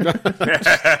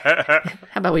 How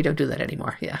about we don't do that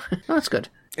anymore? Yeah. Well, that's good.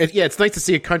 It's nice to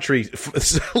see a country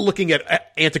looking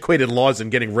at antiquated laws and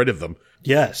getting rid of them.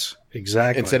 Yes,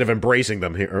 exactly. Instead of embracing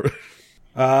them here.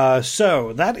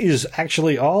 So that is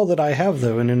actually all that I have,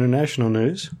 though, in international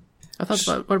news.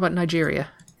 What about Nigeria?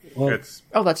 Well,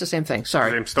 that's the same thing. Sorry.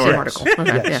 Same story. Same article.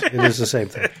 Okay, yes, it is the same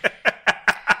thing.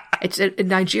 It's in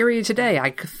Nigeria today.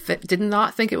 I did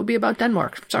not think it would be about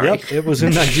Denmark. Sorry. Yep, it was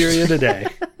in Nigeria today.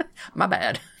 My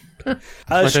bad.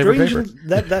 Strange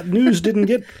that news didn't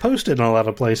get posted in a lot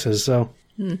of places. So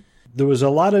there was a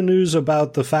lot of news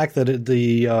about the fact that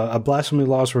the blasphemy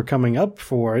laws were coming up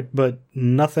for it, but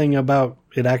nothing about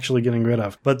it actually getting rid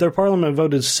of. But their parliament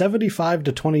voted 75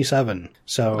 to 27.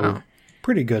 So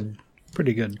pretty good.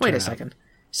 Pretty good. Wait a second.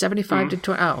 75 to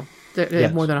 20. Oh. They're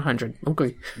yes. More than 100.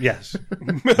 Okay. Yes.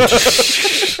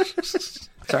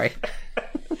 Sorry.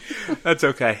 That's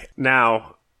okay.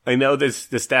 Now, I know this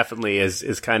definitely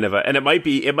is kind of and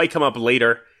it might come up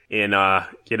later in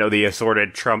the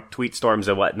assorted Trump tweet storms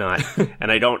and whatnot. And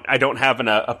I don't have an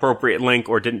appropriate link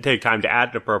or didn't take time to add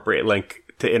an appropriate link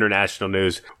to international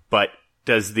news. But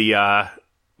does the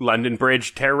London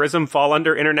Bridge terrorism fall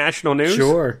under international news?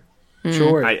 Sure.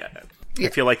 Sure. I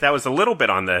feel like that was a little bit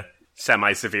on the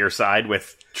semi-severe side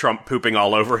with Trump pooping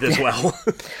all over it as well.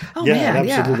 It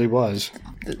absolutely was.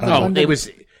 It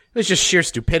was just sheer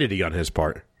stupidity on his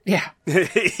part. Yeah.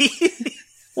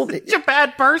 Well, he's a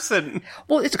bad person.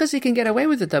 Well, it's because he can get away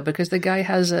with it though, because the guy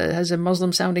has a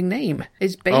Muslim-sounding name.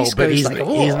 His base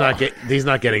he's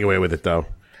not getting away with it though.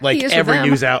 Like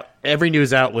every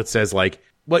news outlet says, like,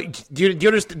 what do you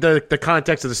understand? The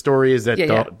context of the story is that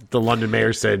the London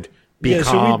mayor said, "Be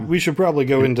calm." So we should probably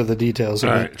go into the details.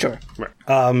 Right. Sure.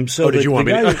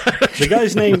 The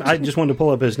guy's name, I just wanted to pull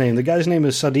up his name. The guy's name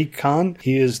is Sadiq Khan.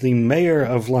 He is the mayor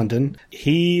of London.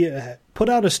 He put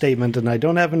out a statement, and I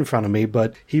don't have it in front of me,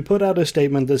 but he put out a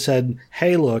statement that said,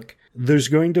 hey, look, there's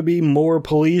going to be more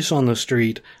police on the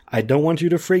street. I don't want you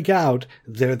to freak out.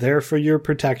 They're there for your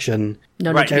protection.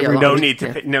 No need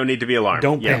to be alarmed.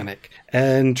 Don't panic.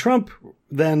 And Trump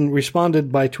then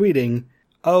responded by tweeting,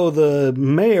 the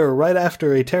mayor, right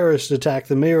after a terrorist attack,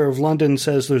 the mayor of London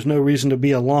says there's no reason to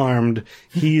be alarmed.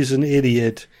 He's an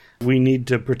idiot. We need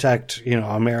to protect,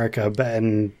 America,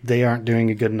 and they aren't doing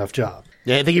a good enough job.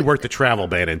 Yeah, I think he worked the travel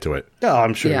ban into it. Oh,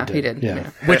 I'm sure he did.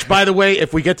 Yeah. Which, by the way,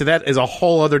 if we get to that, is a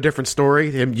whole other different story.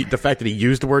 The fact that he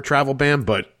used the word travel ban,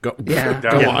 but go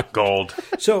on. Gold.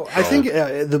 So I think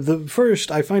the first,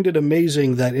 I find it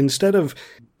amazing that instead of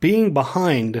being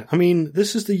behind, I mean,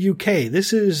 this is the UK.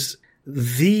 This is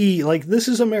this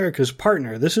is America's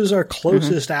partner. This is our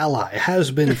closest ally, has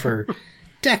been for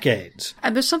decades.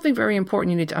 And there's something very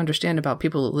important you need to understand about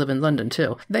people that live in London,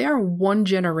 too. They are one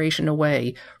generation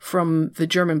away from the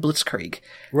German Blitzkrieg.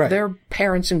 Right. Their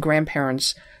parents and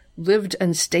grandparents lived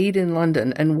and stayed in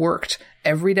London and worked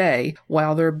every day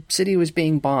while their city was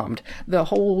being bombed. The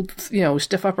whole,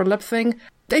 stiff upper lip thing,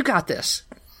 they've got this.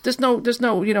 There's no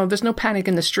panic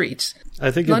in the streets.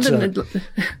 I think London, it's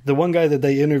the one guy that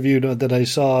they interviewed that I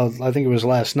saw, I think it was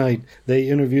last night, they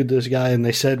interviewed this guy and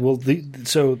they said, well,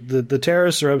 the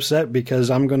terrorists are upset because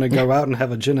I'm going to go out and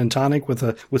have a gin and tonic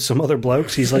with some other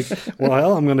blokes. He's like,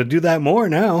 well, I'm going to do that more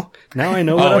now. Now I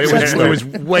know what upsets them. It was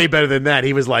way better than that.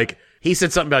 He was like, he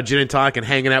said something about gin and tonic and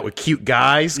hanging out with cute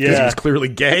guys because he was clearly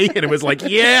gay. And it was like,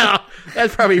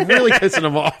 that's probably really pissing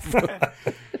him off.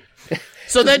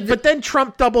 But then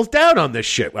Trump doubles down on this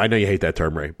shit. I know you hate that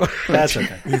term, Ray. That's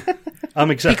okay. I'm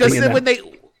accepting because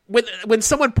when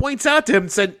someone points out to him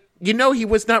and said, he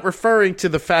was not referring to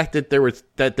the fact that there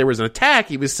was an attack.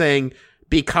 He was saying,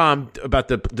 be calm about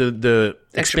the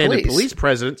expanded police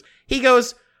presence. He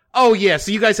goes, oh yeah,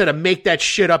 so you guys had to make that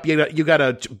shit up. You got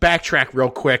to backtrack real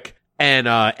quick. And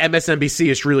MSNBC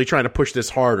is really trying to push this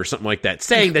hard or something like that,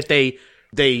 saying that they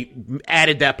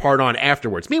added that part on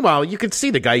afterwards. Meanwhile, you can see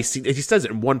the guy, he says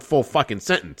it in one full fucking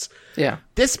sentence. Yeah.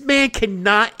 This man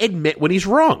cannot admit when he's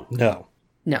wrong. No.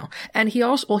 No. And he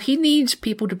also, he needs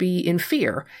people to be in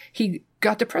fear. He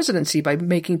got the presidency by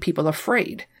making people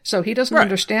afraid. So he doesn't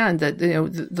understand that,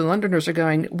 the Londoners are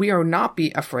going, we are not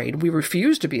be afraid. We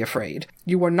refuse to be afraid.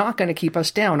 You are not going to keep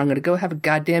us down. I'm going to go have a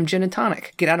goddamn gin and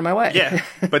tonic. Get out of my way. Yeah.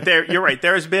 But you're right.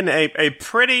 There's been a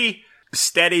pretty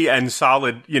steady and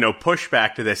solid,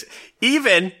 pushback to this.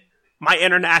 Even my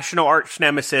international arch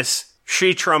nemesis,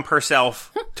 Trump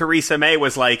herself, Theresa May,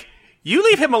 was like, you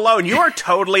leave him alone. You are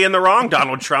totally in the wrong,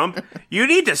 Donald Trump. You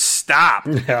need to stop.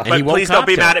 Yeah. But please don't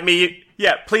be mad at me.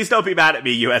 Yeah, please don't be mad at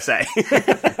me, USA.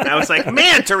 And I was like,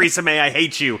 man, Theresa May, I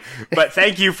hate you. But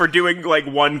thank you for doing,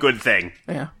 one good thing.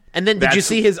 Yeah. And then did you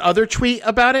see his other tweet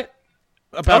about it?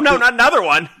 Not another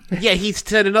one. Yeah, he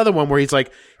said another one where he's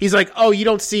like, oh, you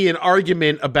don't see an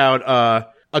argument about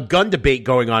a gun debate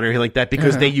going on or anything like that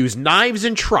because they use knives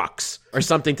and trucks or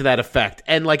something to that effect.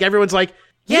 And, everyone's like,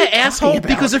 yeah, asshole,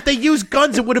 because if they used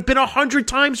guns, it would have been 100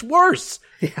 times worse.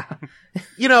 Yeah.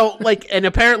 And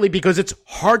apparently because it's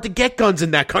hard to get guns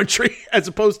in that country as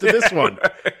opposed to this one.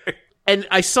 And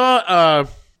I saw,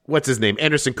 what's his name?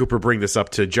 Anderson Cooper bring this up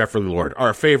to Jeffrey Lord,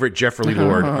 our favorite Jeffrey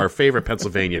Lord, our favorite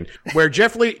Pennsylvanian, where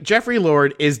Jeffrey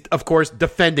Lord is, of course,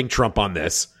 defending Trump on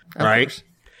this, right?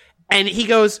 And he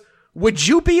goes, would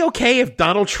you be okay if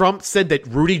Donald Trump said that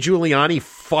Rudy Giuliani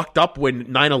fucked up when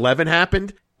 9/11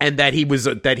 happened? And that he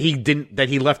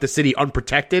left the city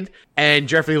unprotected. And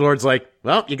Jeffrey Lord's like,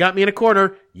 well, you got me in a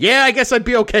corner. Yeah, I guess I'd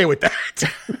be okay with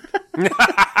that.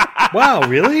 Wow,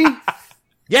 really?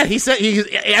 Yeah, he said,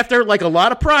 after a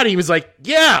lot of pride, he was like,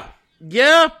 yeah,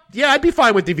 I'd be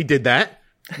fine with if he did that.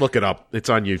 Look it up. It's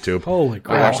on YouTube. Holy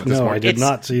crap. No, I did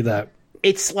not see that.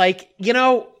 It's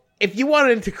if you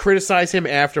wanted to criticize him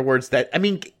afterwards,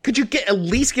 could you at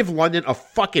least give London a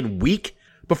fucking week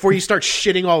before you start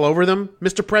shitting all over them,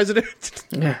 Mr. President?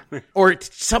 Yeah. Or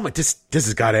someone, this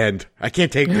has got to end. I can't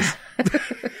take this.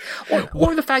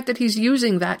 or the fact that he's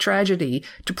using that tragedy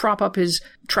to prop up his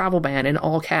travel ban in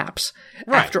all caps.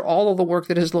 Right. After all of the work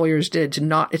that his lawyers did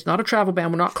it's not a travel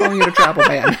ban. We're not calling it a travel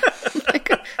ban.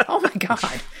 Oh my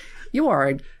God. You are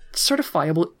a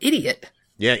certifiable idiot.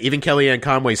 Yeah, even Kellyanne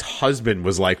Conway's husband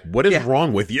was like, what is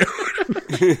wrong with you?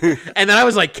 And then I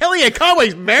was like, Kellyanne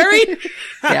Conway's married?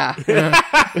 Yeah.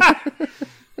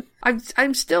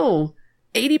 I'm still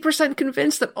 80%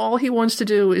 convinced that all he wants to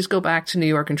do is go back to New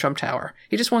York and Trump Tower.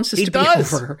 He just wants this to be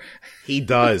over. He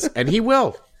does. And he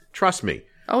will. Trust me.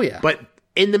 Oh, yeah. But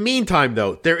in the meantime,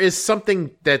 though, there is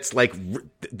something that's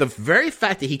the very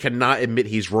fact that he cannot admit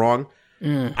he's wrong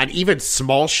on even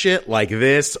small shit like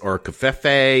this or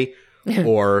Covfefe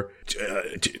or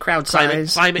crowd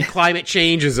size. Climate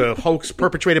change is a hoax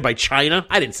perpetrated by China.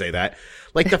 I didn't say that.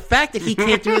 The fact that he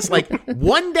can't do this,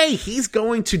 one day he's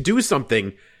going to do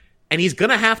something and he's going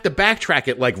to have to backtrack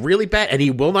it really bad and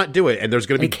he will not do it. And there's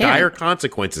going to be dire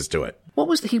consequences to it. What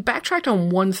was he backtracked on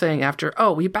one thing after?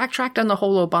 Oh, he backtracked on the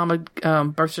whole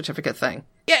Obama birth certificate thing.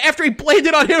 Yeah, after he blamed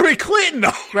it on Hillary Clinton,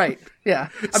 though. Right. Yeah.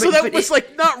 That was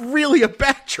not really a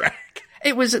backtrack.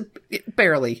 It was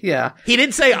barely, yeah. He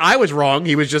didn't say I was wrong.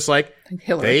 He was just like,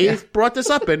 Hillary, they brought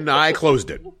this up and I closed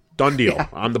it. Done deal. Yeah.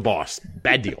 I'm the boss.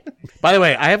 Bad deal. By the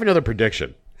way, I have another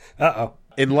prediction. Uh-oh.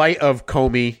 In light of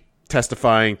Comey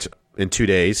testifying in 2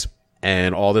 days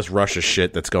and all this Russia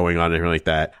shit that's going on and everything like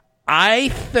that, I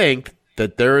think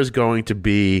that there is going to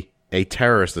be a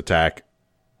terrorist attack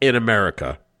in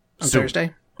America on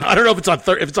Thursday. I don't know if it's on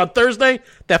if it's on Thursday,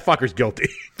 that fucker's guilty.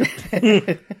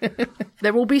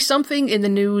 There will be something in the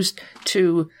news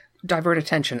to divert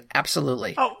attention.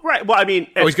 Absolutely. Oh, right. Well, he's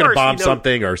going to bomb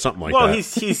something or something like that. Well,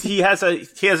 he has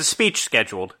a speech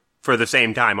scheduled for the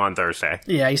same time on Thursday.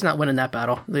 Yeah, he's not winning that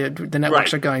battle. The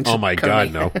networks are going to. Oh my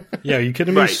God, no. Yeah, you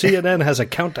kidding me? CNN has a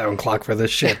countdown clock for this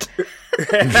shit.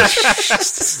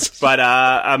 But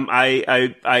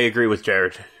I agree with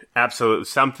Jared.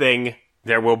 Absolutely,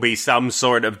 there will be some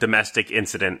sort of domestic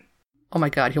incident. Oh my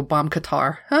God, he'll bomb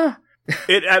Qatar. Huh?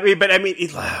 That's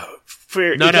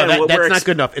not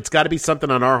good enough. It's got to be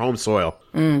something on our home soil.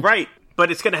 Right,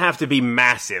 but it's going to have to be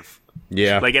massive.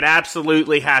 Yeah. It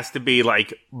absolutely has to be,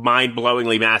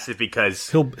 mind-blowingly massive because...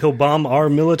 He'll bomb our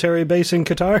military base in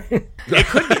Qatar? It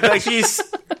could be.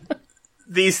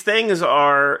 These things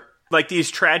are... these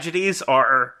tragedies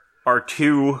are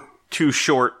too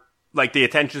short. The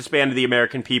attention span of the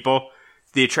American people...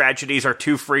 The tragedies are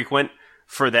too frequent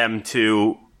for them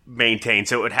to maintain,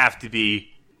 so it would have to be,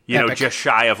 just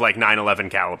shy of 9/11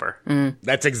 caliber.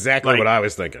 That's exactly what I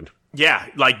was thinking. Yeah,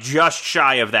 just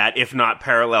shy of that, if not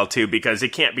parallel to, because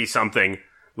it can't be something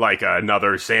like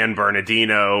another San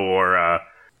Bernardino or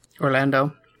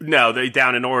Orlando. No,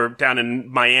 down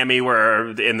in Miami, where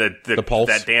in the Pulse?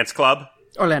 That dance club.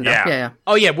 Orlando. Yeah.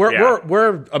 Oh yeah,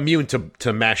 we're immune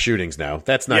to mass shootings now.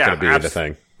 That's not going to be the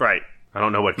thing. Right. I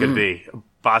don't know what could be.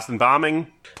 Boston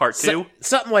bombing part 2,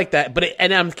 something like that. But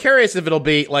and I'm curious if it'll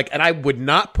be like. And I would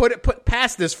not put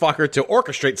past this fucker to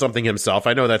orchestrate something himself.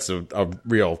 I know that's a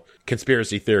real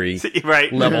conspiracy theory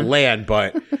level land,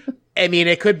 but I mean,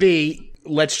 it could be.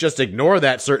 Let's just ignore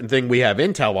that certain thing we have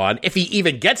intel on, if he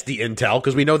even gets the intel,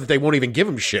 because we know that they won't even give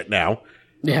him shit now.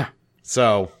 Yeah.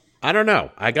 So I don't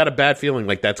know. I got a bad feeling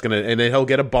like that's gonna, and then he'll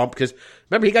get a bump because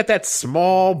remember he got that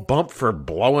small bump for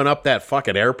blowing up that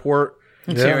fucking airport.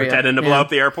 Syria. Pretending to blow up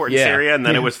the airport in Syria, and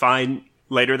then it was fine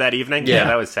later that evening. Yeah,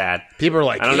 that was sad. People are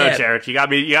like, I don't know, Jared. You got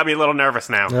me a little nervous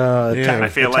now. I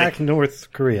feel attack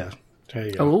North Korea. There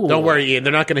you go. Don't worry, Ian.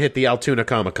 They're not going to hit the Altoona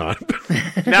Comic-Con.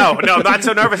 No, I'm not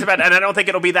so nervous about it, and I don't think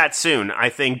it'll be that soon. I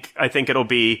think it'll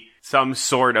be some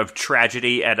sort of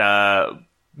tragedy at a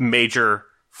major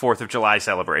 4th of July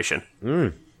celebration.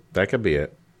 That could be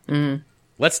it.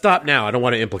 Let's stop now. I don't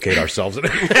want to implicate ourselves in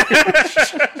it.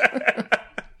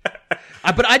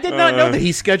 But I did not know that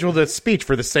he scheduled a speech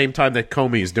for the same time that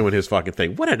Comey is doing his fucking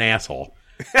thing. What an asshole.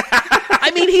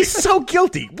 I mean, he's so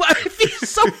guilty. He's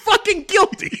so fucking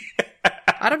guilty.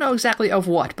 I don't know exactly of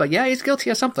what, but yeah, he's guilty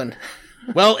of something.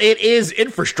 Well, it is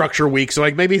Infrastructure Week, so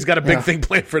maybe he's got a big thing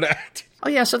planned for that. Oh,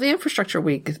 yeah, so the Infrastructure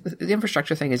Week, the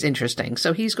infrastructure thing is interesting.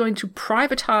 So he's going to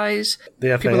privatize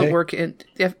the people that work in,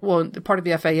 the part of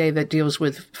the FAA that deals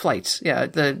with flights. Yeah,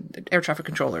 the air traffic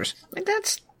controllers. Like,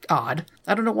 that's odd.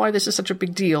 I don't know why this is such a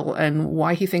big deal and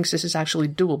why he thinks this is actually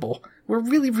doable. We're a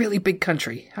really, really big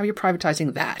country. How are you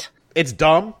privatizing that? It's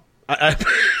dumb.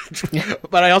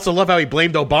 But I also love how he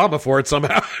blamed Obama for it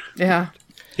somehow. Yeah.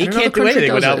 He can't do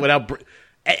anything without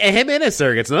him and his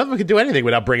surrogates. None of them can do anything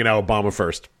without bringing out Obama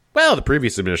first. Well, the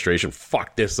previous administration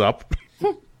fucked this up.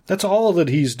 That's all that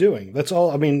he's doing. That's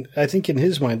all. I mean, I think in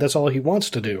his mind, that's all he wants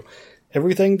to do.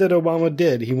 Everything that Obama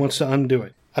did, he wants to undo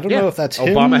it. I don't know if that's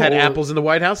him. Obama had apples in the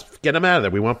White House. Get them out of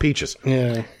there. We want peaches.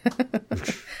 Yeah.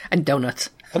 And donuts.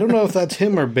 I don't know if that's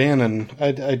him or Bannon.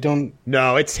 I don't.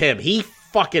 No, it's him. He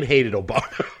fucking hated Obama.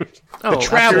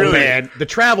 The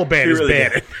travel ban is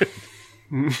banned.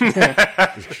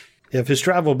 If his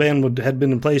travel ban had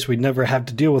been in place, we'd never have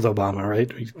to deal with Obama, right?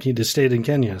 He'd have stayed in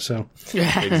Kenya. So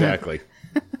exactly.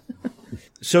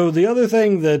 So the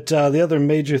other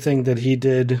major thing that he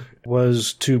did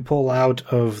was to pull out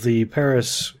of the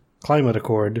Paris Climate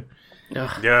Accord.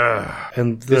 Yeah,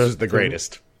 and this is the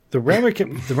greatest. The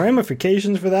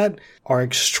ramifications for that are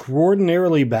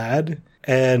extraordinarily bad,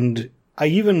 and I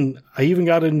barely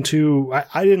got into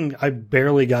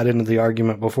the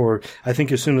argument before. I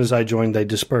think as soon as I joined, they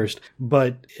dispersed.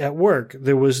 But at work,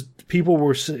 people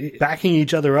were backing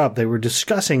each other up. They were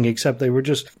discussing, except they were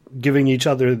just giving each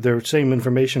other their same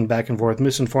information back and forth,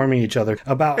 misinforming each other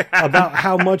about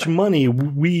how much money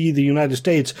we, the United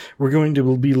States, were going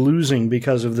to be losing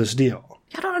because of this deal.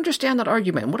 I don't understand that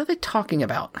argument. What are they talking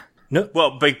about? No.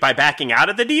 Well, by backing out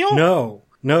of the deal? No.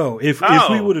 If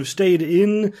we would have stayed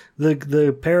in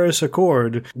the Paris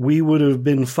Accord, we would have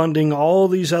been funding all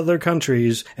these other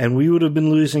countries, and we would have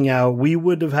been losing out. We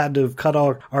would have had to cut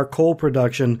our coal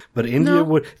production, but India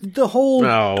would.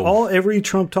 Every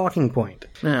Trump talking point.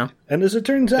 Yeah. And as it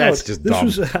turns out, that's just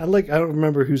dumb. I don't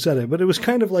remember who said it, but it was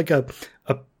kind of like a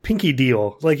pinky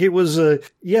deal. Like it was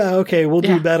we'll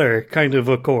do better kind of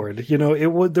accord. You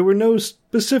know, there were no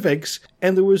specifics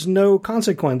and there was no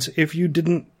consequence if you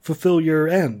didn't fulfill your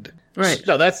end. Right.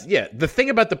 No, the thing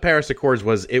about the Paris Accords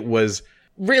was it was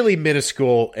really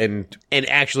minuscule and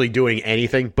actually doing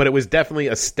anything, but it was definitely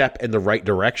a step in the right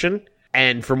direction.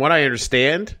 And from what I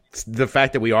understand, the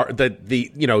fact that we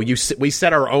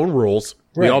set our own rules.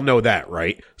 Right. We all know that,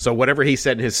 right? So whatever he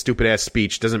said in his stupid ass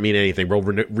speech doesn't mean anything. We'll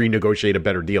renegotiate a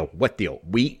better deal. What deal?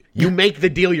 You make the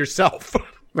deal yourself.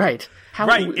 Right.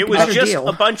 It was just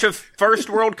a bunch of first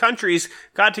world countries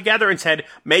got together and said,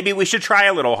 maybe we should try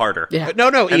a little harder. Yeah.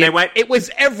 No. And they went, it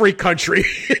was every country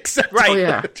except. Right. Oh,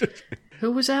 yeah.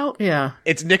 Who was out? Yeah.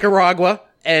 It's Nicaragua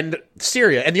and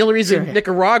Syria. And the only reason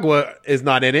Nicaragua is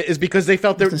not in it is because they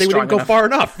felt they didn't go far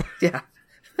enough. Yeah.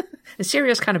 And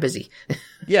Syria's kind of busy.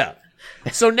 Yeah.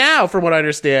 So now, from what I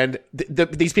understand,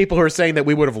 these people who are saying that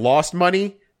we would have lost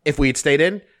money if we had stayed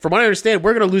in, from what I understand,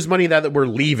 we're going to lose money now that we're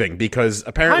leaving because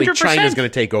apparently 100%. China's going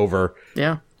to take over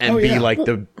and be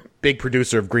the big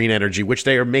producer of green energy, which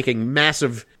they are making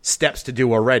massive steps to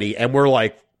do already. And we're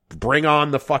like, bring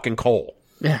on the fucking coal.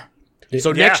 Yeah.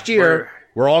 So next year,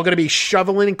 we're all going to be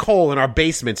shoveling coal in our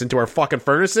basements into our fucking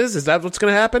furnaces. Is that what's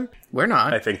going to happen? We're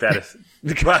not. I think that is.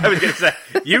 Well, I was going to say,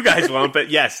 you guys won't, but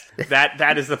yes,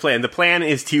 that is the plan. The plan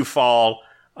is to fall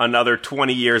another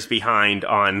 20 years behind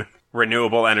on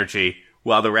renewable energy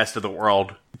while the rest of the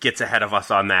world gets ahead of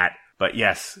us on that. But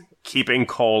yes, keeping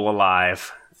coal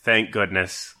alive. Thank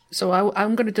goodness. So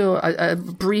I'm going to do a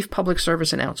brief public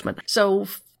service announcement. So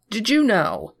did you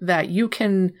know that you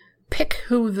can pick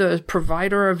who the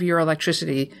provider of your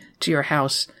electricity to your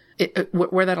house,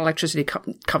 where that electricity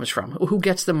comes from, who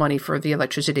gets the money for the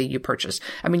electricity you purchase?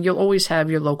 I mean, you'll always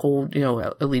have your local,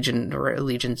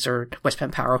 Allegiance or West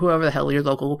Penn Power, whoever the hell your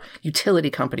local utility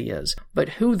company is. But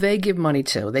who they give money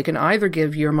to, they can either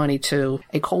give your money to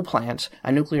a coal plant,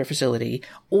 a nuclear facility,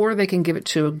 or they can give it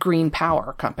to a green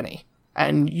power company.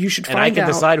 And you should find out. And I can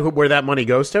decide where that money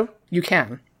goes to? You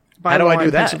can. How do I do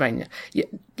that? Pennsylvania.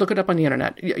 Look it up on the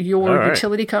internet. Your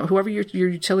utility whoever your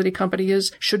utility company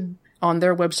is should on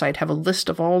their website have a list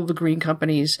of all the green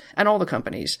companies and all the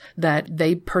companies that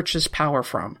they purchase power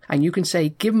from. And you can say,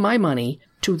 give my money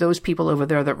to those people over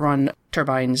there that run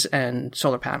turbines and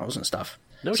solar panels and stuff.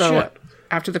 No shit.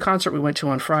 After the concert we went to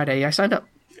on Friday, I signed up.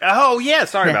 Oh, yeah.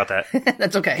 Sorry about that.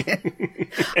 That's okay.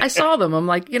 I saw them. I'm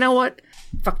like, you know what?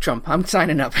 Fuck Trump. I'm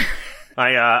signing up.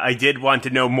 I did want to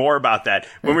know more about that.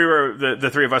 When we were, the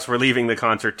three of us were leaving the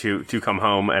concert to come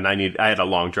home, and I had a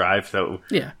long drive, so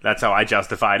that's how I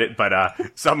justified it. But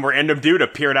some random dude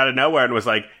appeared out of nowhere and was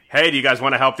like, hey, do you guys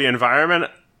want to help the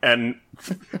environment? And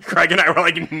Craig and I were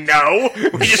like, no.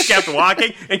 We just kept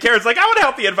walking. And Karen's like, I want to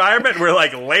help the environment. And we're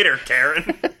like, later,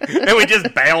 Karen. And we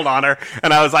just bailed on her.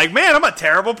 And I was like, man, I'm a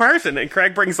terrible person. And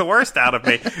Craig brings the worst out of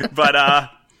me.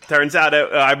 But turns out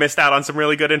I missed out on some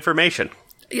really good information.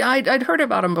 Yeah, I'd heard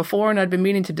about them before, and I'd been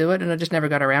meaning to do it, and I just never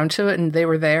got around to it. And they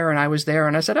were there, and I was there,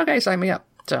 and I said, okay, sign me up.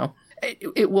 So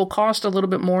it will cost a little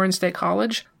bit more in State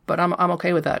College, but I'm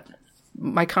okay with that.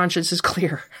 My conscience is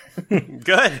clear.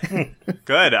 Good.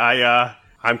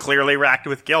 I'm clearly racked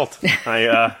with guilt.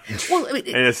 It's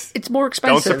more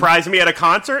expensive. Don't surprise me at a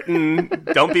concert, and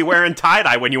don't be wearing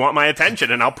tie-dye when you want my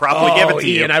attention, and I'll probably give it to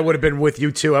you. Ian, I would have been with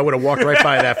you, too. I would have walked right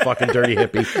by that fucking dirty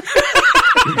hippie.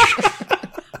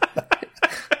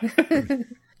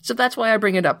 So that's why I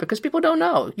bring it up, because people don't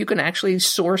know. You can actually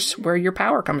source where your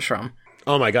power comes from.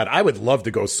 Oh, my God. I would love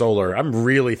to go solar. I'm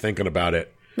really thinking about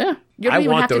it. Yeah. You don't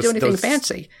even have to do anything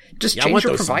fancy. Just change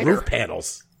your provider. Roof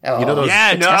panels. Oh, you know those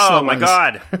oh my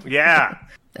God. Yeah.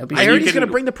 I heard he's going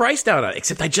to bring the price down,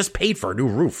 except I just paid for a new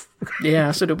roof.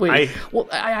 Yeah, so did we. I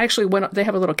actually went, they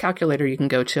have a little calculator you can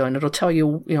go to, and it'll tell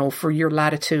you, for your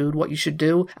latitude, what you should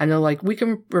do. And they're like, we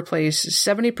can replace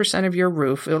 70% of your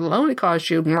roof. It'll only cost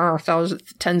you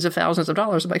tens of thousands of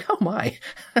dollars. I'm like, oh my.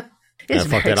 It's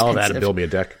fuck that, all that and build me a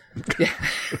deck. Yeah.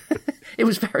 It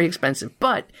was very expensive,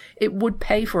 but it would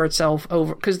pay for itself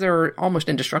over, because they're almost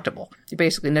indestructible. You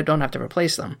basically don't have to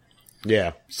replace them.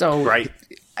 Yeah. So right.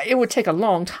 It would take a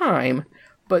long time,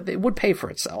 but it would pay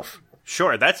for itself.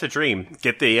 Sure, that's a dream.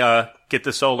 Get the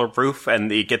solar roof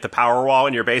and get the power wall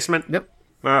in your basement. Yep.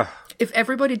 If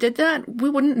everybody did that, we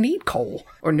wouldn't need coal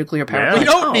or nuclear power. Yeah. We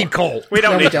don't need coal. We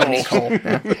don't need coal.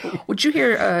 Yeah. Would you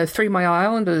hear 3 Mile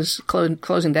Island is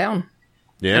closing down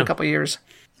in a couple of years?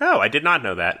 Oh, I did not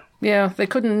know that. Yeah, they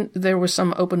couldn't. There was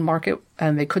some open market,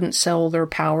 and they couldn't sell their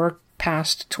power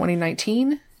past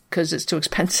 2019 because it's too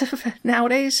expensive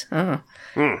nowadays. I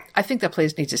think that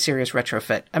place needs a serious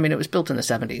retrofit. I mean, it was built in the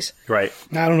 70s. Right.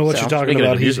 I don't know what you're talking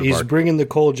about. He's bringing the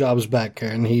coal jobs back,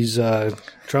 Karen. He's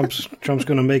Trump's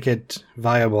going to make it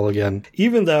viable again.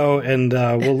 Even though, and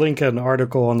we'll link an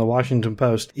article on the Washington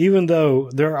Post, even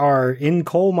though there are, in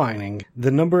coal mining,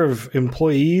 the number of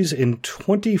employees in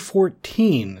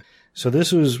 2014, so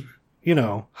this was,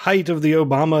 height of the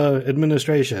Obama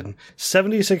administration,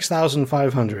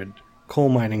 76,500 coal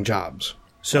mining jobs.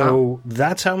 So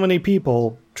that's how many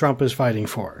people Trump is fighting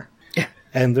for. Yeah.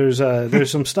 And there's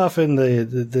some stuff in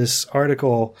this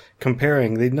article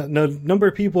comparing the number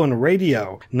of people in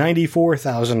radio,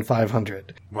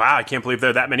 94,500. Wow, I can't believe there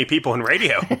are that many people in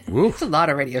radio. It's a lot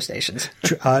of radio stations.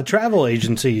 Travel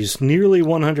agencies, nearly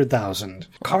 100,000.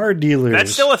 Car dealers.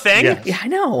 That's still a thing? Yes. Yeah, I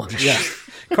know. Yeah.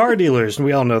 Car dealers, and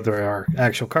we all know there are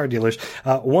actual car dealers,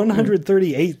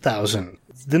 138,000.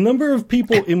 The number of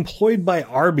people employed by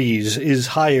Arby's is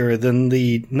higher than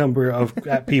the number of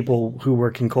people who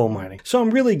work in coal mining. So I'm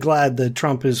really glad that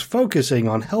Trump is focusing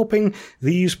on helping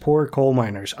these poor coal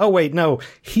miners. Oh, wait, no.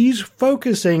 He's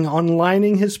focusing on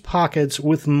lining his pockets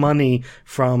with money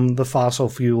from the fossil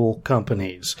fuel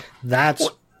companies. That's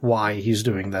why he's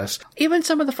doing this. Even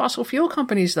some of the fossil fuel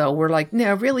companies, though, were like,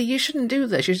 no, really, you shouldn't do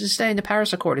this. You should stay in the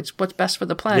Paris Accord. It's what's best for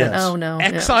the planet. Yes. Oh, no.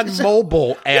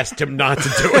 ExxonMobil asked him not to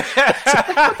do it.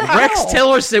 Rex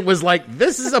Tillerson was like,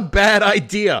 this is a bad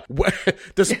idea.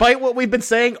 Despite what we've been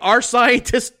saying, our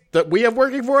scientists that we have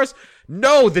working for us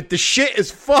know that the shit is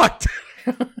fucked.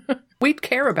 we'd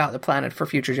care about the planet for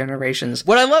future generations.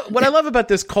 What I love about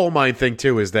this coal mine thing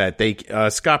too is that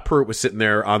Scott Pruitt was sitting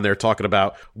there on there talking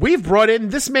about, we've brought in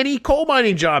this many coal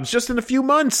mining jobs just in a few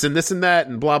months and this and that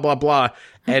and blah blah blah.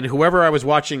 And whoever I was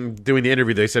watching doing the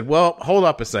interview, they said, well, hold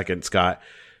up a second, Scott.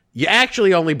 You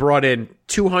actually only brought in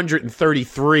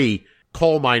 233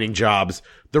 coal mining jobs.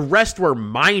 The rest were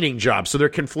mining jobs. So they're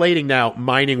conflating now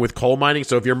mining with coal mining.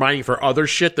 So if you're mining for other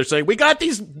shit, they're saying, we got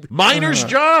these miners'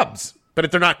 jobs. But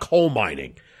if they're not coal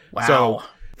mining. Wow. So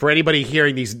for anybody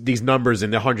hearing these numbers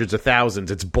in the hundreds of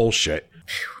thousands, it's bullshit.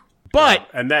 But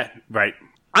right.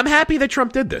 I'm happy that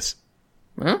Trump did this.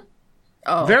 Huh?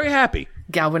 Oh. Very happy.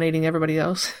 Galvanating everybody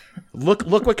else. Look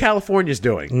what California's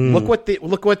doing. Look what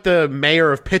the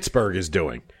mayor of Pittsburgh is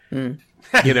doing.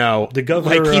 You know, the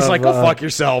governor he's like, go fuck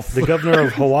yourself. The governor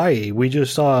of Hawaii. We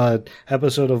just saw an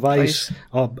episode of Vice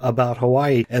about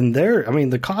Hawaii, and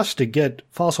the cost to get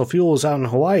fossil fuels out in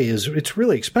Hawaii it's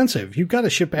really expensive. You've got to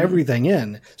ship everything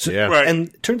in. So, yeah. And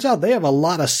it turns out they have a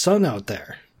lot of sun out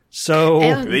there. So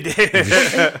they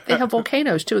have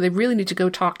volcanoes too. They really need to go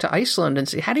talk to Iceland and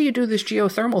see, how do you do this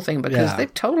geothermal thing? Because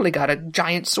they've totally got a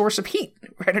giant source of heat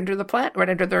right under the plant, right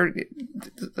under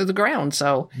the ground.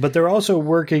 So, but they're also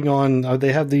working on.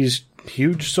 They have these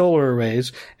huge solar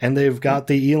arrays, and they've got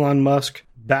the Elon Musk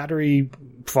battery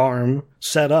farm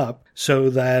set up so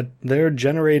that they're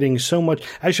generating so much.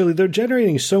 Actually, they're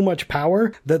generating so much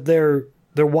power that their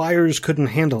wires couldn't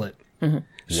handle it. Mm-hmm.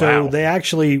 So they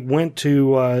actually went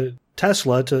to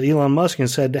Tesla, to Elon Musk, and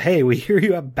said, hey, we hear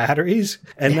you have batteries.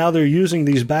 And now they're using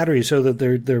these batteries so that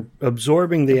they're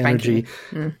absorbing the energy,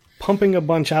 pumping a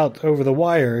bunch out over the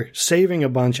wire, saving a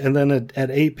bunch. And then at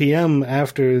 8 p.m.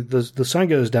 after the sun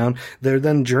goes down, they're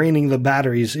then draining the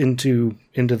batteries into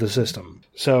the system.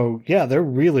 So, yeah, they're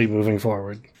really moving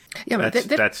forward. Yeah,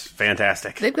 that's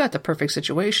fantastic. They've got the perfect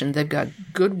situation. They've got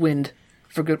good wind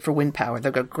for wind power.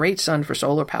 They've got great sun for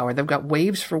solar power. They've got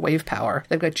waves for wave power.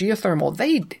 They've got geothermal.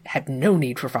 They had no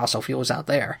need for fossil fuels out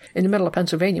there. In the middle of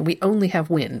Pennsylvania, we only have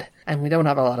wind, and we don't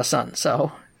have a lot of sun,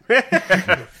 so...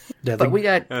 But we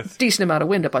got a decent amount of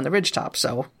wind up on the ridgetop,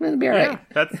 so it'll be all right.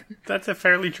 That's a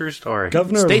fairly true story.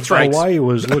 Governor of Hawaii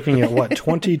was looking at,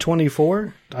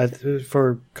 2024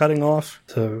 for cutting off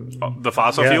the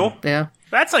fossil fuel? Yeah.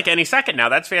 That's like any second now.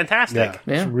 That's fantastic.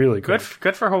 Yeah, it's really good.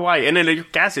 Good for Hawaii. And then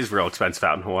gas is real expensive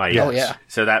out in Hawaii. Yes. Oh, yeah.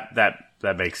 So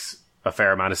that makes a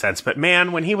fair amount of sense. But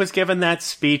man, when he was given that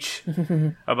speech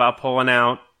about pulling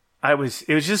out, it was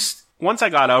just, once I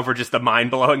got over just the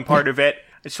mind-blowing part of it,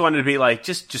 I just wanted to be like,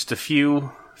 just a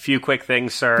few quick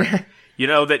things, sir. You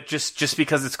know that just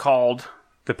because it's called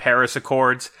the Paris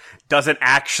Accords doesn't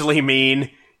actually mean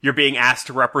you're being asked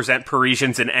to represent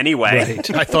Parisians in any way.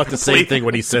 Right. I thought the same thing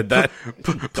when he said that.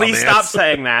 Please stop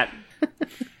saying that.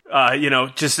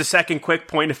 Just a second quick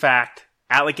point of fact.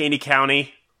 Allegheny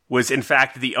County was, in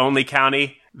fact, the only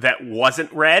county that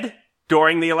wasn't red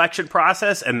during the election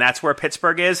process, and that's where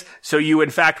Pittsburgh is. So you, in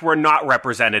fact, were not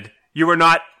represented. You were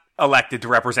not elected to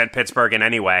represent Pittsburgh in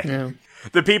any way. No.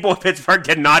 The people of Pittsburgh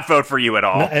did not vote for you at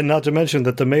all. And not to mention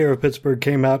that the mayor of Pittsburgh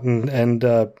came out and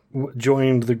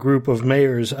joined the group of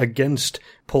mayors against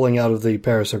pulling out of the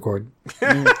Paris Accord.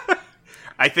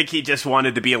 I think he just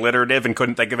wanted to be alliterative and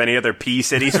couldn't think of any other P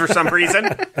cities for some reason.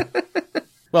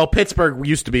 Well, Pittsburgh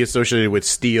used to be associated with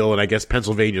steel, and I guess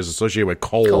Pennsylvania is associated with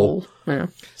coal. Yeah.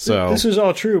 So this is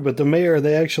all true, but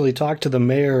they actually talked to the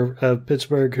mayor of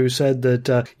Pittsburgh, who said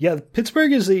that,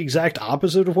 Pittsburgh is the exact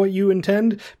opposite of what you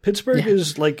intend. Pittsburgh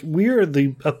is like, we're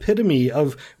the epitome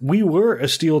of, we were a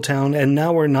steel town, and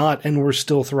now we're not, and we're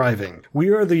still thriving.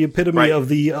 We are the epitome of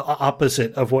the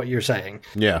opposite of what you're saying.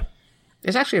 Yeah.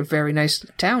 It's actually a very nice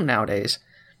town nowadays.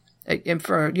 And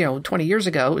for, 20 years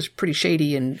ago, it was pretty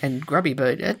shady and grubby,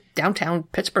 but downtown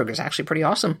Pittsburgh is actually pretty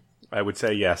awesome. I would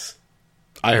say yes.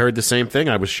 I heard the same thing.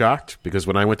 I was shocked because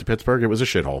when I went to Pittsburgh, it was a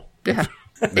shithole. Yeah.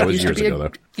 That was years ago,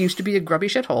 though. Used to be a grubby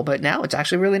shithole, but now it's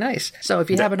actually really nice. So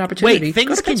if you have an opportunity, wait,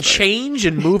 things can change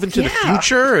and move into the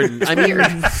future? And I mean,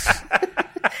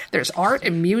 there's art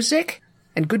and music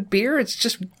and good beer. It's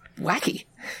just wacky.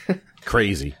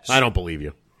 Crazy. I don't believe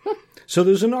you. So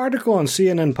there's an article on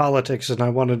CNN Politics that I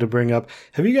wanted to bring up.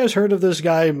 Have you guys heard of this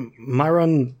guy,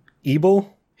 Myron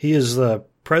Ebel? He is the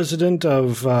president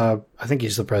of, I think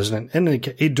he's the president, and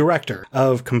a director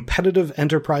of Competitive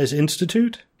Enterprise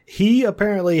Institute. He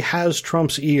apparently has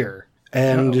Trump's ear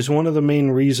and is one of the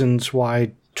main reasons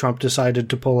why Trump decided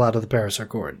to pull out of the Paris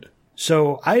Accord.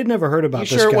 So I had never heard about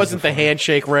this guy. You sure it wasn't the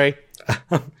handshake, Ray?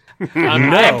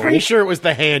 I'm pretty sure it was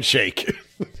the handshake.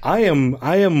 I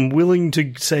am willing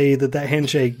to say that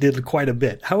handshake did quite a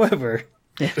bit. However,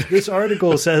 This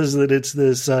article says that it's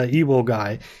this Ebel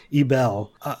guy,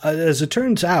 Ebel. As it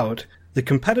turns out, the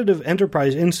Competitive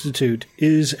Enterprise Institute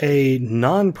is a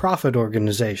non-profit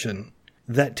organization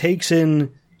that takes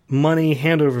in money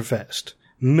hand over fist.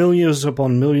 Millions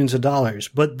upon millions of dollars.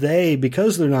 But they,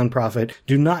 because they're nonprofit,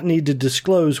 do not need to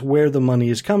disclose where the money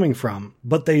is coming from.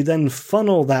 But they then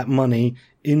funnel that money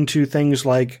into things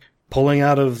like pulling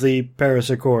out of the Paris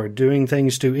Accord, doing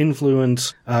things to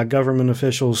influence government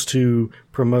officials to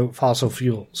promote fossil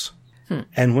fuels.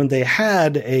 And when they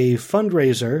had a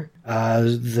fundraiser,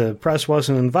 the press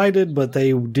wasn't invited, but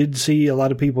they did see a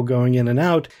lot of people going in and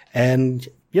out. And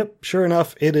yep, sure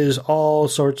enough, it is all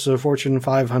sorts of Fortune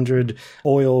 500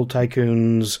 oil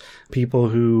tycoons, people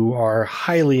who are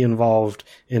highly involved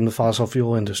in the fossil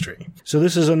fuel industry. So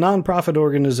this is a nonprofit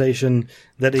organization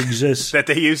that exists. that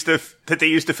they use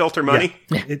to filter money?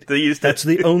 Yeah, that's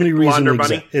the only reason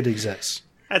it exists.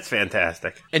 That's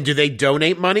fantastic. And do they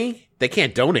donate money? They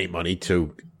can't donate money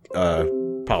to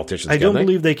politicians. I don't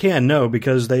believe they can, no,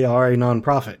 because they are a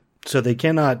nonprofit. So they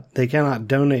cannot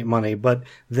donate money, but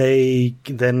they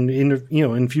then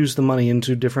infuse the money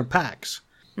into different PACs.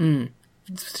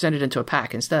 Send it into a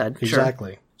PAC instead.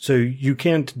 Exactly. Sure. So you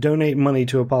can't donate money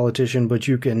to a politician, but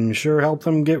you can sure help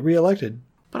them get reelected.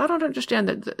 But I don't understand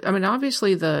that. I mean,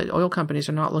 obviously the oil companies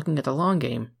are not looking at the long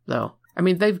game, though. I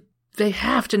mean, they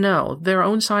have to know. Their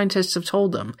own scientists have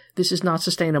told them this is not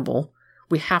sustainable.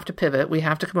 We have to pivot. We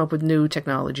have to come up with new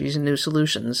technologies and new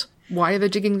solutions. Why are they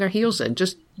digging their heels in?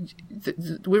 Just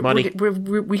money.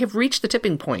 We have reached the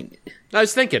tipping point. I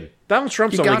was thinking, Donald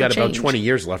Trump's only got about 20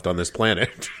 years left on this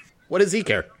planet. What does he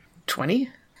care? 20?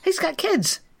 He's got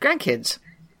kids, grandkids.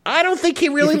 I don't think he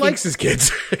really likes his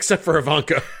kids, except for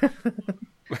Ivanka.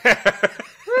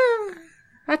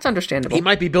 That's understandable. He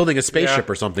might be building a spaceship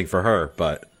or something for her,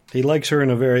 but... He likes her in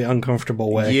a very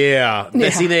uncomfortable way. Yeah.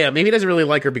 See, maybe he doesn't really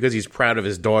like her because he's proud of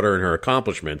his daughter and her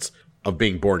accomplishments of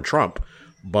being born Trump.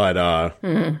 But,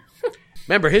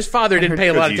 remember, his father didn't pay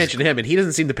a lot of attention to him, and he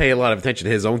doesn't seem to pay a lot of attention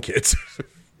to his own kids.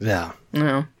 Yeah.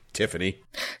 No. Tiffany.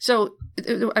 So,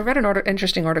 I read an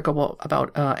interesting article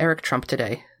about Eric Trump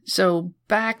today. So,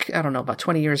 back, I don't know, about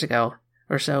 20 years ago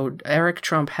or so, Eric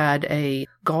Trump had a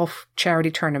golf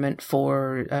charity tournament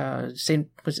for St.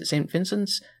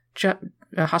 Vincent's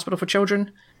Hospital for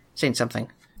Children? St. something.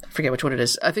 I forget which one it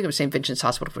is. I think it was St. Vincent's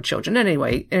Hospital for Children.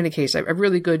 Anyway, in any case, a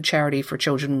really good charity for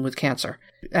children with cancer.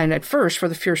 And at first, for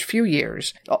the first few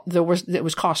years, it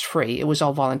was cost-free. It was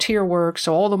all volunteer work,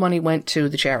 so all the money went to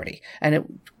the charity. And it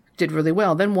did really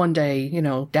well. Then one day,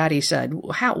 Daddy said,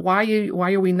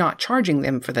 why are we not charging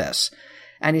them for this?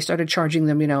 And he started charging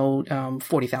them,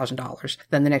 $40,000.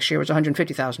 Then the next year was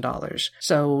 $150,000.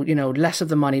 So, less of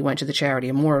the money went to the charity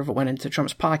and more of it went into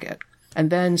Trump's pocket. And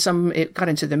then it got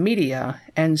into the media.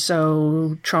 And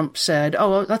so Trump said,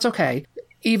 oh, that's okay.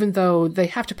 Even though they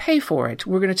have to pay for it,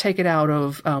 we're going to take it out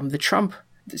of the Trump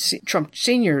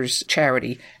Seniors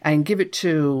charity and give it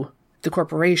to the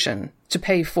corporation to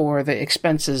pay for the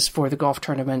expenses for the golf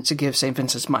tournament to give St.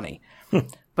 Vincent's money.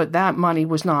 But that money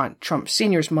was not Trump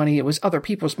Senior's money. It was other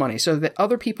people's money. So the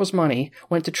other people's money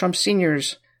went to Trump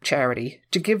Senior's charity,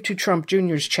 to give to Trump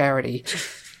Junior's charity,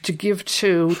 to give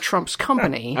to Trump's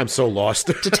company. I'm so lost.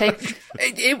 To take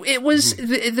it was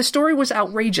the story was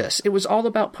outrageous. It was all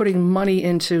about putting money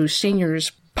into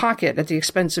Senior's pocket at the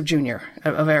expense of Junior,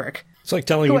 of Eric. It's like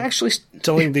telling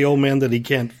the old man that he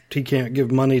can't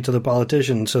give money to the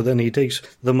politician, so then he takes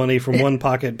the money from one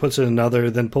pocket, puts it in another,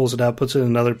 then pulls it out, puts it in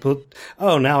another.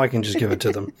 Now I can just give it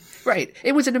to them. Right.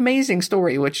 It was an amazing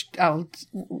story, which I'll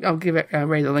give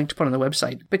Ray the link to put on the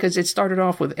website, because it started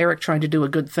off with Eric trying to do a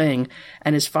good thing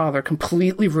and his father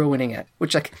completely ruining it.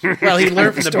 Which, well, he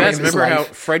learned from the best. Remember how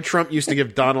Fred Trump used to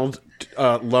give Donald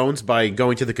loans by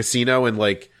going to the casino and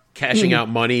cashing out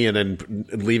money and then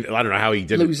leave. I don't know how he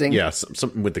did losing. It. Yeah,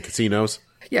 something with the casinos.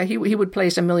 Yeah, he would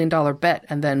place $1 million bet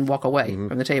and then walk away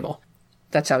from the table.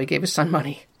 That's how he gave his son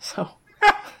money. So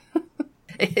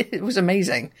it was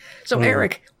amazing. So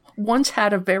Eric once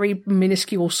had a very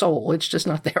minuscule soul. It's just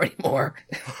not there anymore.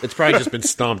 It's probably just been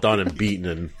stomped on and beaten,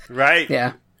 and right.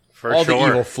 Yeah, all the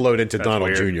evil flowed into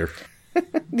Donald Jr.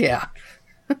 Yeah,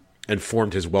 and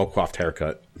formed his well-coiffed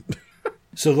haircut.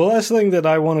 So the last thing that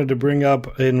I wanted to bring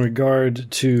up in regard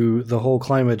to the whole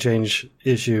climate change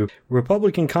issue,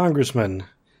 Republican Congressman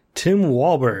Tim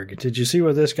Walberg, did you see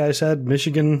what this guy said?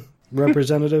 Michigan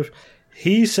representative.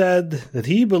 He said that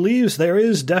he believes there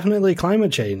is definitely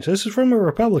climate change. This is from a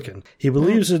Republican. He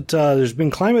believes that there's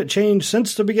been climate change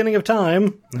since the beginning of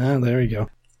time. There you go.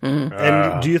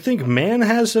 And do you think man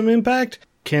has some impact?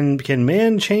 Can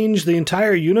man change the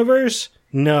entire universe?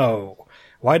 No.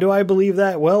 Why do I believe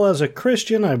that? Well, as a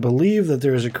Christian, I believe that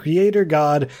there is a creator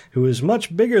God who is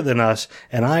much bigger than us,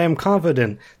 and I am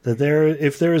confident that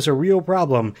if there is a real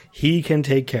problem, he can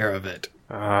take care of it.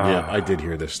 Yeah, I did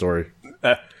hear this story.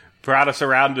 Brought us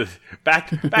around back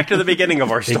to the beginning of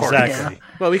our story. Exactly. Yeah.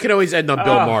 Well, we could always end on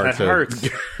Bill Maher. That hurts.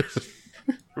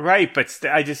 Right, but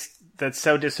that's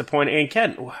so disappointing. And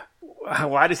Ken,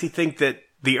 why does he think that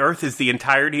the Earth is the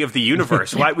entirety of the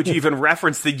universe? Why would you even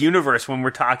reference the universe when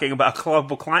we're talking about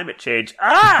global climate change?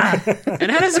 And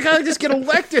how does a guy just get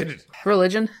elected?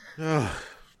 Religion.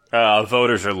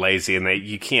 Voters are lazy, and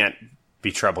you can't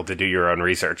be troubled to do your own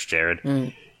research,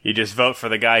 Jared. You just vote for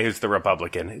the guy who's the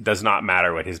Republican. It does not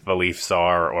matter what his beliefs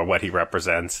are or what he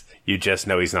represents. You just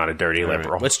know he's not a dirty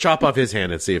liberal. Right. Let's chop off his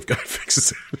hand and see if God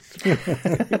fixes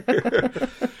it.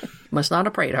 Must not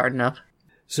have prayed hard enough.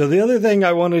 So the other thing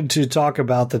I wanted to talk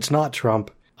about that's not Trump,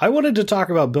 I wanted to talk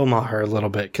about Bill Maher a little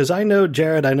bit, because I know,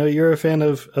 Jared, I know you're a fan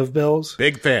of Bill's.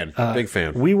 Big fan. Big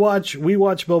fan. We watch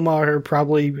Bill Maher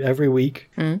probably every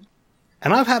week. Mm-hmm.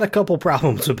 And I've had a couple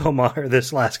problems with Bill Maher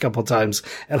this last couple times,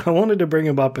 and I wanted to bring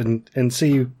him up and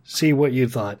see what you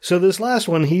thought. So this last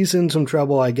one, he's in some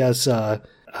trouble, I guess. Al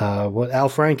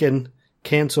Franken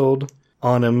canceled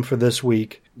on him for this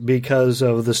week because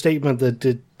of the statement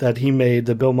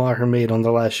that Bill Maher made on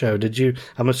the last show.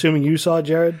 I'm assuming you saw it,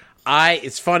 Jared?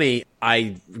 It's funny.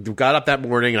 I got up that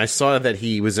morning and I saw that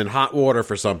he was in hot water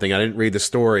for something. I didn't read the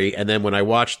story, and then when I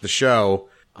watched the show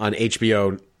on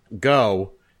HBO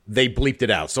Go, they bleeped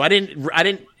it out. So I didn't,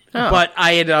 but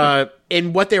I had,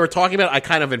 in what they were talking about, I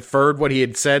kind of inferred what he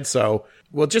had said. So,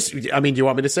 do you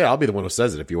want me to say it? I'll be the one who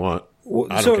says it if you want.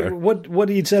 I don't care. What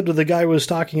he said to the guy was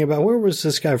talking about, where was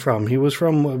this guy from? He was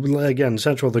from, again,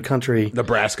 central of the country.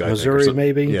 Nebraska, Missouri,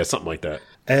 maybe? Yeah, something like that.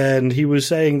 And he was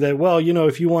saying that,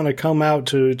 if you want to come out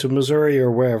to Missouri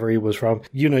or wherever he was from,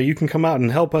 you can come out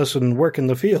and help us and work in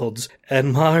the fields.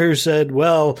 And Maher said,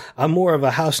 well, I'm more of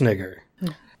a house nigger.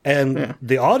 And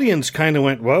the audience kind of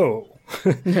went, whoa.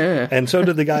 And so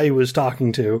did the guy he was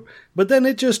talking to. But then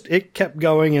it kept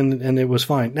going and it was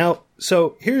fine. Now,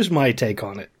 so here's my take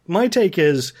on it. My take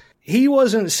is he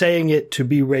wasn't saying it to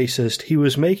be racist. He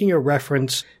was making a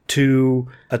reference to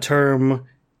a term,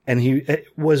 and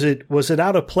was it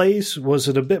out of place? Was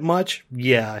it a bit much?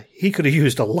 Yeah, he could have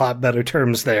used a lot better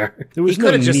terms there. He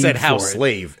could have just said house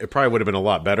slave. It probably would have been a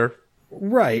lot better.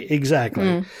 Right,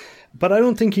 exactly. But I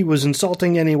don't think he was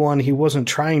insulting anyone. He wasn't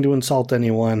trying to insult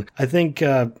anyone. I think,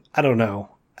 I don't know,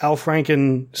 Al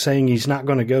Franken saying he's not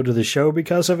going to go to the show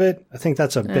because of it, I think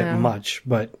that's a bit much.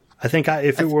 But I think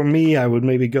if it were me, I would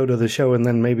maybe go to the show and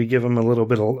then maybe give him a little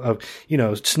bit of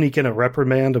sneak in a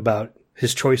reprimand about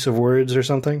his choice of words or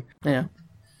something. Yeah.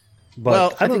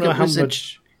 But I don't know how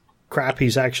much crap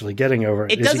he's actually getting over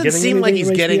it. It doesn't seem like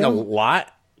he's getting a lot.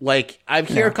 Like, I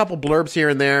hear a couple blurbs here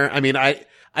and there.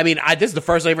 This is the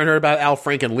first I ever heard about Al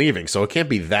Franken leaving, so it can't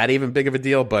be that even big of a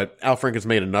deal, but Al Franken's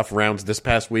made enough rounds this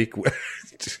past week.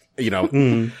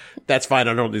 That's fine.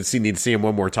 I don't need to see him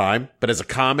one more time, but as a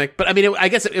comic. But I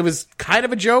guess it was kind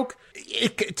of a joke.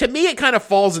 To me, it kind of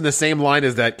falls in the same line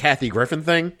as that Kathy Griffin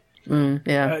thing.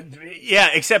 Yeah,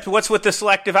 except what's with the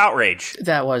selective outrage?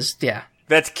 That was,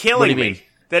 That's killing me.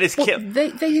 That is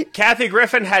Kathy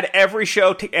Griffin had every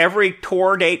show, every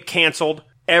tour date canceled,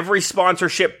 every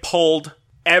sponsorship pulled,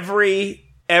 every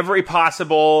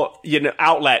possible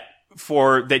outlet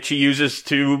that she uses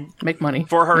to make money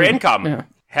for her income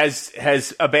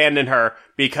has abandoned her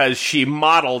because she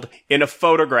modeled in a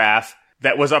photograph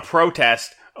that was a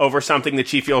protest over something that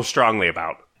she feels strongly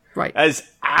about. Right. That is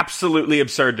absolutely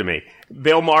absurd to me.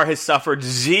 Bill Maher has suffered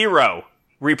zero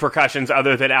repercussions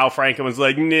other than Al Franken was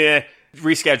like, nah,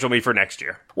 reschedule me for next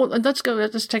year. Well, let's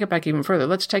take it back even further.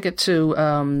 Let's take it to,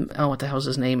 what the hell's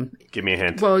his name? Give me a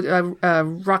hint. Well,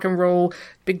 rock and roll,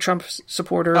 big Trump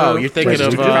supporter. Oh, you're thinking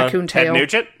of Raccoon Ted Tail.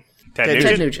 Nugent?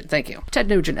 Ted Nugent, thank you. Ted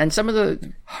Nugent, and some of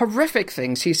the horrific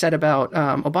things he said about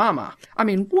Obama.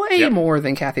 Way more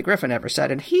than Kathy Griffin ever said,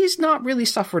 and he's not really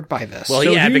suffered by this. Well,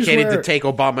 he advocated to take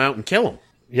Obama out and kill him.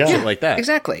 Yeah, like that.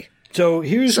 Exactly. So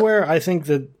here's where I think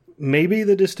that maybe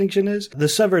the distinction is the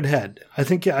severed head. I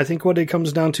think what it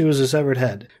comes down to is a severed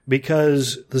head,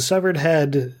 because the severed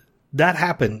head, that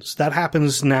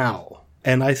happens now.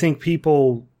 And I think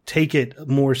people take it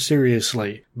more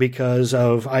seriously because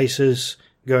of ISIS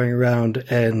going around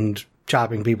and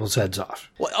chopping people's heads off.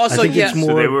 Well, also,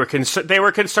 so they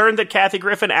were concerned that Kathy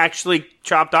Griffin actually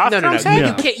chopped off. No.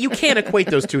 You can't equate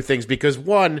those two things, because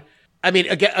one,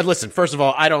 again, listen. First of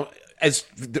all, I don't. As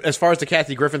far as the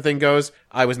Kathy Griffin thing goes,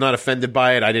 I was not offended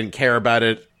by it. I didn't care about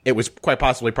it. It was quite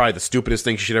possibly probably the stupidest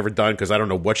thing she'd ever done, because I don't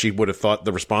know what she would have thought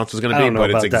the response was going to be. I don't know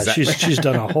about that. She's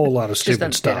done a whole lot of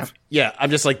stupid stuff. Yeah, I'm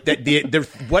just like,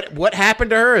 what happened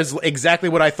to her is exactly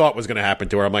what I thought was going to happen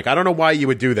to her. I'm like, I don't know why you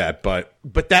would do that, but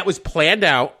that was planned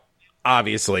out,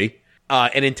 obviously,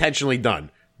 and intentionally done.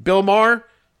 Bill Maher,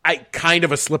 kind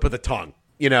of a slip of the tongue.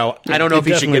 You know, I don't know if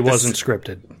he should get wasn't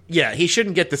scripted. Yeah, he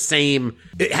shouldn't get the same.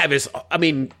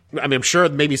 I'm sure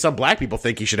maybe some black people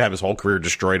think he should have his whole career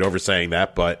destroyed over saying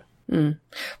that, but. Well,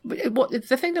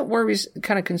 the thing that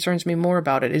kind of concerns me more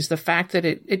about it is the fact that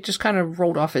it just kind of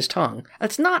rolled off his tongue.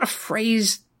 It's not a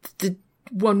phrase that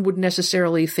one would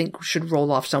necessarily think should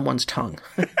roll off someone's tongue.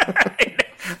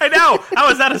 I know. How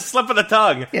is that a slip of the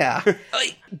tongue? Yeah.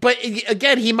 But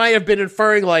again, he might have been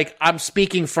inferring, like, I'm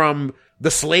speaking from the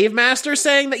slave master,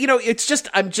 saying that,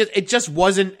 it just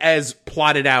wasn't as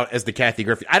plotted out as the Kathy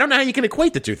Griffin. I don't know how you can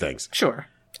equate the two things. Sure.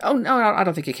 Oh, no, I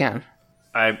don't think you can.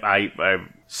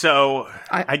 So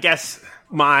I guess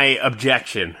my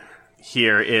objection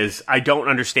here is I don't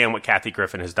understand what Kathy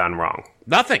Griffin has done wrong.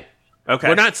 Nothing. Okay.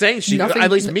 We're not saying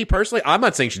at least me personally, I'm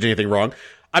not saying she did anything wrong.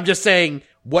 I'm just saying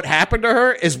what happened to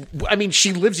her is,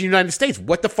 she lives in the United States.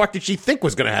 What the fuck did she think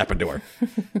was going to happen to her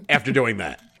after doing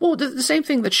that? Well, the same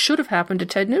thing that should have happened to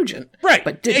Ted Nugent. Right.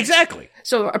 But didn't. Exactly.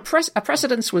 So a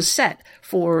precedence was set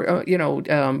for,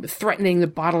 threatening the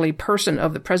bodily person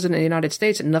of the president of the United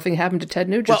States, and nothing happened to Ted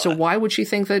Nugent. Well, so why would she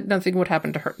think that nothing would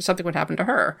happen to her? Something would happen to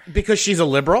her? Because she's a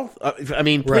liberal.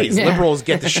 Please, liberals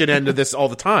get the shit end of this all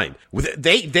the time.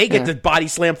 They get to body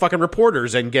slam fucking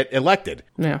reporters and get elected.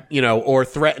 Yeah. Or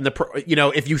threaten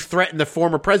if you threaten the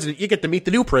former president, you get to meet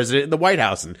the new president in the White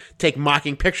House and take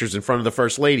mocking pictures in front of the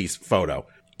first lady's photo.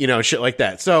 Shit like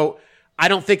that. So I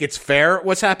don't think it's fair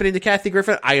what's happening to Kathy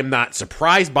Griffin. I am not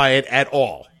surprised by it at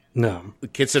all. No.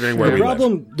 Considering where we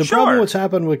live. The problem what's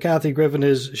happened with Kathy Griffin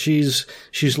is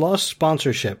she's lost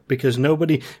sponsorship because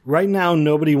nobody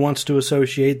wants to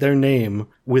associate their name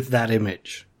with that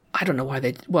image. I don't know why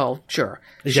they. Well, sure.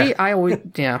 Yeah. She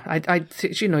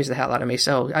annoys the hell out of me.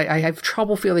 So I have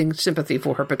trouble feeling sympathy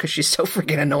for her because she's so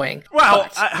freaking annoying. Well,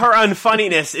 her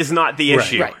unfunniness is not the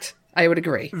issue. Right. I would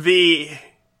agree.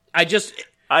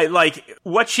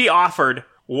 What she offered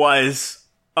was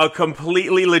a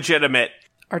completely legitimate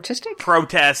artistic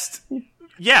protest.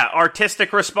 Yeah,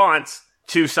 artistic response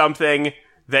to something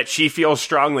that she feels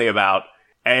strongly about.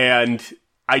 And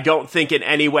I don't think in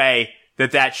any way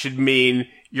that should mean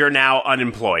you're now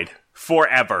unemployed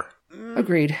forever.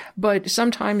 Agreed. But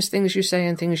sometimes things you say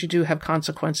and things you do have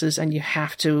consequences, and you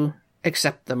have to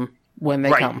accept them when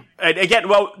they come. And again,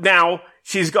 now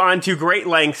she's gone to great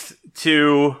lengths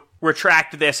to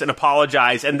retract this and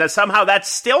apologize, and that somehow that's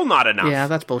still not enough. Yeah,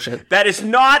 that's bullshit. That is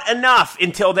not enough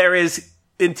until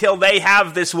they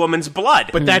have this woman's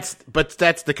blood. But that's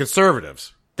the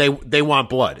conservatives. They want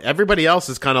blood. Everybody else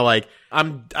is kind of like,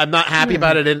 I'm not happy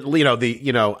about it, and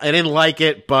I didn't like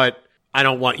it, but I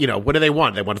don't want, what do they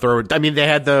want? They want to throw. They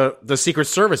had the Secret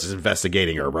Service is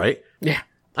investigating her, right? Yeah.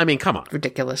 Come on.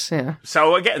 Ridiculous, yeah.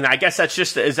 So again, I guess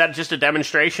is that just a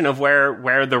demonstration of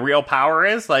where the real power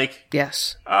is?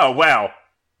 Yes. Oh, well,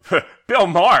 Bill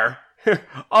Maher,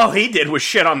 all he did was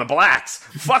shit on the blacks.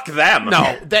 Fuck them.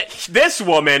 No, this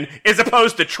woman is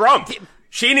opposed to Trump.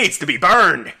 She needs to be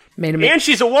burned. And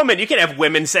she's a woman. You can have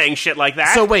women saying shit like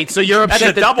that. So wait, so you're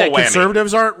upset that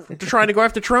conservatives aren't trying to go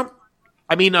after Trump?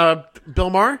 Bill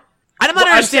Maher? I'm not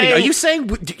understanding.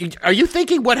 Are you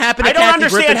thinking what happened to Kathy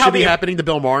Griffin should be happening to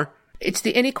Bill Maher? It's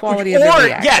the inequality of the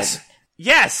reaction.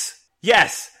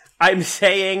 Yes. I'm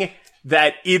saying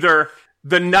that either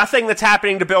the nothing that's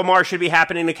happening to Bill Maher should be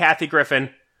happening to Kathy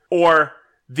Griffin, or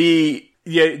the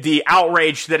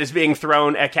outrage that is being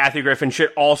thrown at Kathy Griffin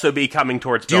should also be coming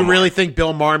towards Bill Maher. Do you really think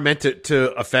Bill Maher meant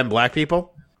to offend black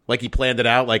people? Like he planned it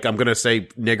out, like I'm going to say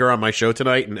nigger on my show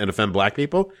tonight and offend black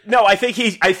people? No, I think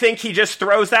he just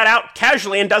throws that out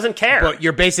casually and doesn't care. But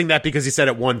you're basing that because he said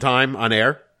it one time on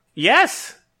air?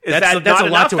 Yes. That's a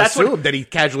lot to assume that he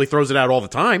casually throws it out all the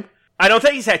time. I don't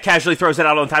think he casually throws it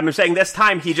out all the time. I'm saying this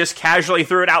time he just casually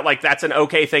threw it out like that's an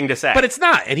okay thing to say. But it's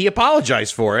not, and he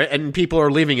apologized for it, and people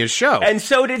are leaving his show. And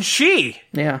so did she.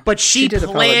 Yeah. But she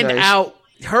planned out.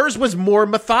 Hers was more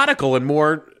methodical and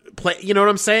more, you know what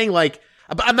I'm saying?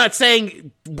 I'm not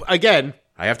saying, again,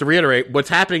 I have to reiterate, what's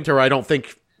happening to her, I don't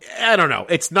know.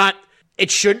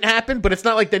 It shouldn't happen, but it's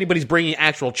not like anybody's bringing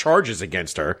actual charges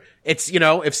against her. It's, if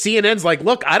CNN's like,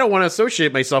 look, I don't want to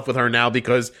associate myself with her now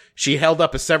because she held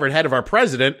up a severed head of our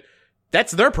president,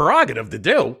 that's their prerogative to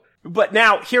do. But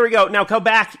now, here we go. Now, go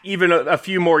back even a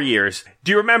few more years.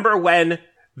 Do you remember when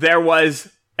there was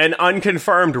an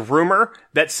unconfirmed rumor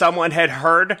that someone had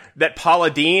heard that Paula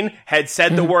Deen had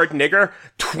said the word nigger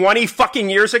 20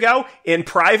 fucking years ago in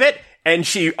private, and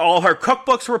all her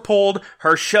cookbooks were pulled,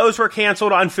 her shows were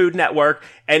canceled on Food Network,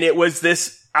 and it was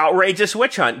this outrageous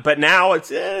witch hunt. But now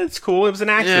it's cool. It was an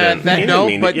accident.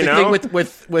 Thing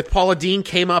with Paula Deen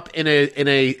came up in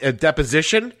a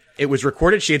deposition. It was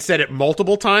recorded. She had said it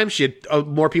multiple times. She had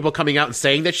more people coming out and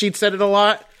saying that she'd said it a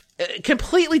lot.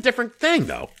 Completely different thing,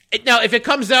 though. Now, if it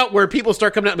comes out where people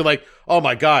start coming out and be like, "Oh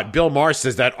my God, Bill Maher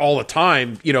says that all the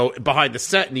time," behind the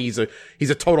set, and he's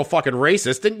a total fucking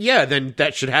racist, then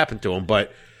that should happen to him.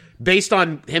 But based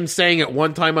on him saying it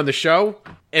one time on the show,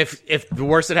 if the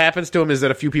worst that happens to him is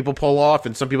that a few people pull off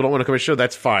and some people don't want to come to the show,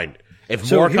 that's fine.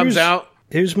 If more comes out.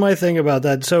 Here's my thing about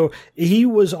that. So he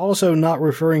was also not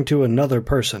referring to another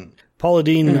person. Paula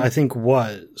Deen, I think,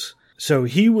 was. So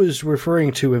he was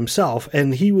referring to himself,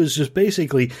 and he was just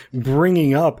basically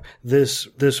bringing up this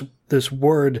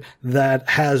word that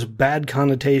has bad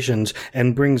connotations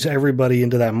and brings everybody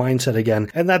into that mindset again.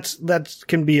 And that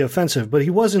can be offensive, but it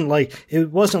wasn't like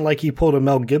he pulled a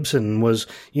Mel Gibson and was,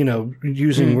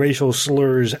 using racial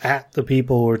slurs at the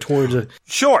people or towards a...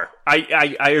 Sure.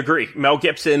 I agree. Mel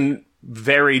Gibson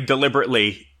very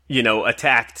deliberately,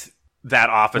 attacked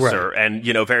that officer, right, and,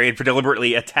 very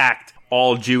deliberately attacked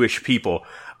all Jewish people.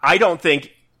 I don't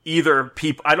think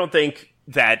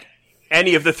that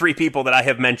any of the three people that I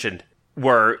have mentioned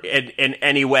were in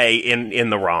any way in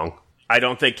the wrong. I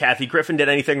don't think Kathy Griffin did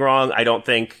anything wrong. I don't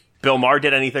think Bill Maher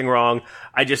did anything wrong.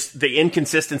 The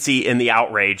inconsistency in the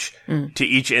outrage to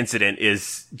each incident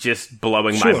is just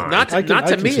blowing my mind. Not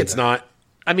to me, it's not.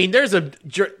 I mean, there's a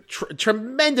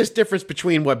tremendous difference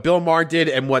between what Bill Maher did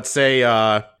and what, say,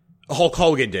 Hulk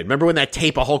Hogan did. Remember when that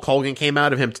tape of Hulk Hogan came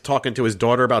out of him talking to his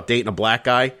daughter about dating a black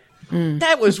guy?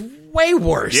 That was way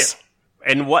worse. Yeah.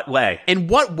 In what way? In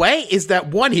what way is that,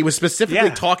 one, he was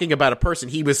specifically talking about a person.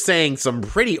 He was saying some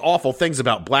pretty awful things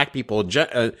about black people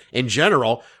in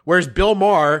general, whereas Bill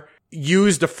Maher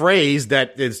used a phrase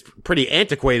that is pretty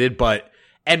antiquated,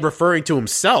 and referring to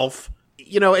himself.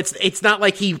 It's not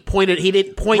like he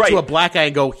didn't point to a black guy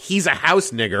and go, "He's a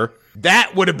house nigger."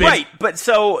 That would have been... Right, but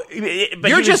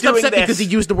you're just upset because he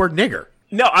used the word nigger.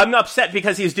 No, I'm upset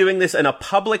because he's doing this in a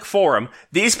public forum.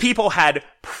 These people had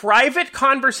private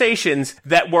conversations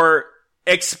that were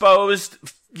exposed,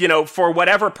 for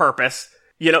whatever purpose.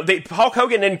 Hulk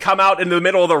Hogan didn't come out in the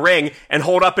middle of the ring and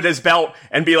hold up at his belt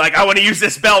and be like, "I want to use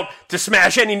this belt to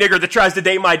smash any nigger that tries to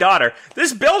date my daughter."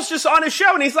 This Bill's just on his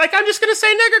show, and he's like, "I'm just going to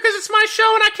say nigger because it's my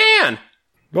show and I can."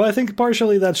 Well, I think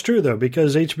partially that's true, though,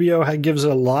 because HBO gives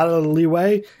a lot of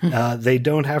leeway. They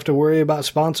don't have to worry about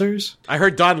sponsors. I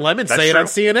heard Don Lemon say it on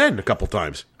CNN a couple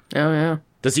times. Oh, yeah.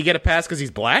 Does he get a pass because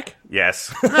he's black?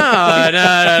 Yes. No.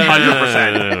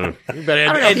 100%. You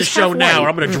better end the show now, or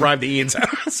I'm going to drive to Ian's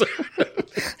house.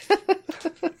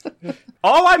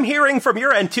 All I'm hearing from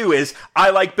your end, too, is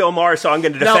I like Bill Maher, so I'm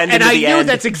going to defend him to the end. And I knew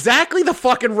that's exactly the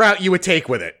fucking route you would take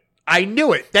with it. I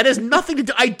knew it. That has nothing to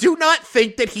do... I do not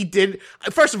think that he did...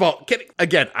 First of all,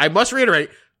 again, I must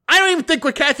reiterate, I don't even think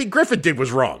what Kathy Griffin did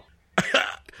was wrong.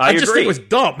 I just think it was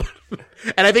dumb.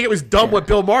 And I think it was dumb what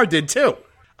Bill Maher did, too.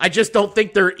 I just don't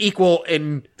think they're equal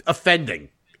in offending,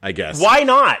 I guess. Why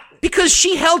not? Because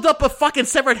she held up a fucking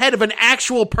severed head of an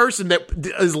actual person that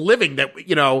is living that,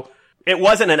 It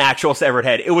wasn't an actual severed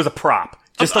head. It was a prop.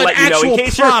 Just to let you know,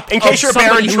 in case you're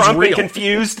Baron Trump and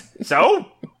confused. So,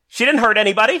 she didn't hurt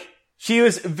anybody. She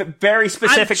was very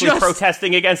specifically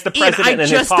protesting against the president and his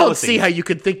policies. I just don't see how you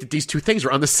could think that these two things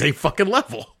are on the same fucking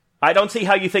level. I don't see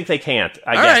how you think they can't.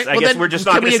 I guess we're just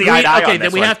not going to see eye to eye on this. Okay,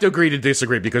 then we have to agree to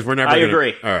disagree because we're never. I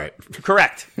agree. All right,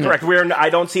 correct.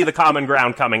 I don't see the common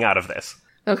ground coming out of this.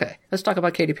 Okay, let's talk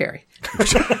about Katy Perry.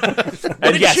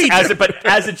 And yes,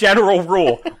 as a general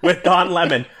rule with Don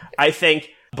Lemon, I think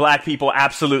black people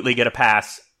absolutely get a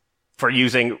pass for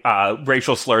using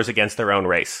racial slurs against their own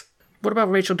race. What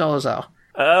about Rachel Dolezal?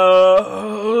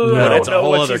 No, that's a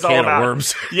whole other can of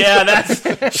worms. Yeah,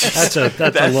 that's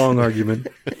a long argument.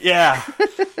 Yeah.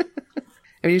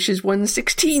 I mean, she's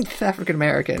 1/16th African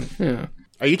American. Yeah.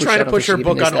 Are you trying to push her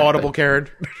book on Audible, Karen?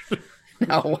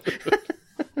 No.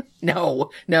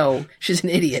 No, she's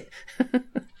an idiot.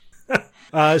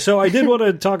 So I did want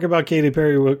to talk about Katy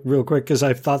Perry real quick because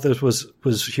I thought this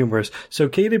was humorous. So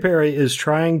Katy Perry is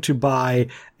trying to buy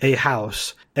a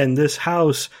house, and this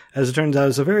house, as it turns out,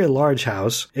 is a very large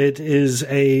house. It is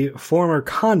a former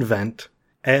convent,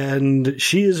 and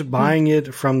she is buying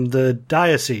it from the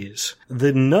diocese.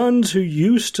 The nuns who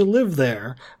used to live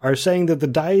there are saying that the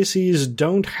diocese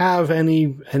don't have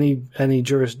any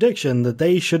jurisdiction, that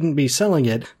they shouldn't be selling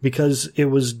it because it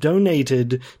was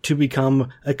donated to become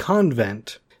a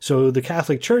convent. So the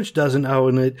Catholic Church doesn't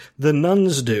own it, the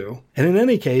nuns do. And in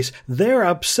any case, they're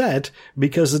upset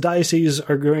because the diocese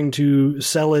are going to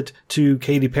sell it to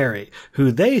Katy Perry,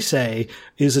 who they say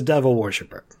is a devil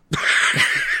worshiper.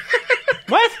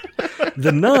 What?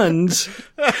 The nuns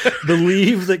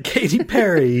believe that Katy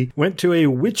Perry went to a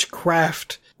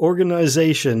witchcraft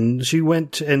organization. She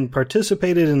went and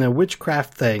participated in a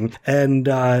witchcraft thing, and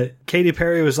Katy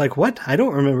Perry was like, "What? I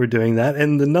don't remember doing that."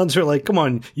 And the nuns are like, "Come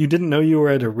on, you didn't know you were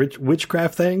at a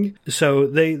witchcraft thing?" So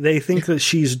they think that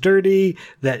she's dirty,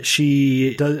 that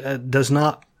she does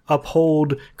not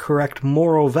uphold correct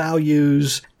moral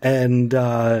values, and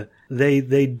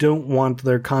they don't want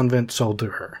their convent sold to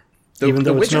her. Even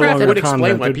though it's no longer would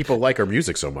explain why people like her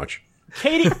music so much.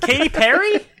 Katy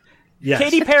Perry? Yes.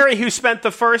 Katy Perry, who spent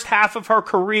the first half of her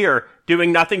career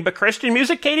doing nothing but Christian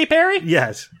music, Katy Perry?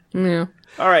 Yes. Yeah.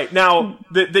 All right, now...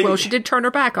 well, she did turn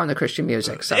her back on the Christian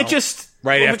music, so... It just...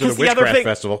 Right after the Witchcraft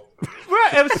Festival.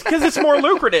 Right, because it's more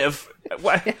lucrative.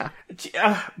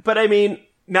 Yeah. But I mean,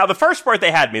 now the first part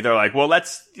they had me, they're like, well,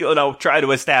 let's, try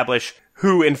to establish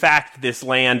who, in fact, this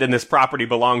land and this property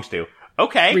belongs to.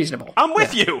 Okay. Reasonable. I'm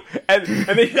with you. And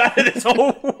they got this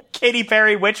whole Katy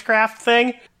Perry witchcraft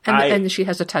thing. And she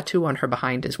has a tattoo on her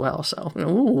behind as well, so...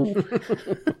 Ooh.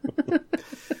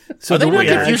 So are they not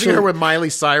confusing her with Miley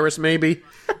Cyrus, maybe?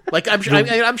 Like, I'm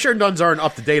sure nuns aren't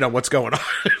up to date on what's going on.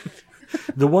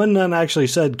 The one nun actually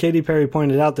said, Katy Perry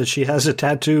pointed out that she has a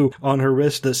tattoo on her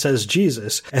wrist that says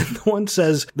Jesus. And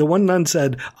the one nun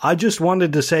said, I just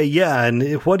wanted to say, yeah,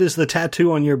 and what is the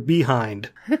tattoo on your behind?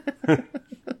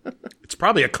 It's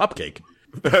probably a cupcake.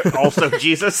 Also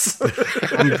Jesus.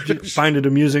 I find it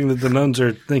amusing that the nuns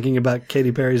are thinking about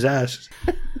Katy Perry's ass.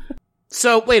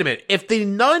 So, wait a minute. If the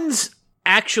nuns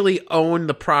actually own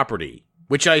the property,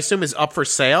 which I assume is up for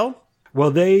sale... Well,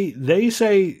 they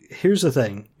say, here's the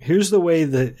thing. Here's the way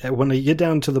that when you get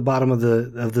down to the bottom of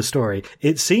the story,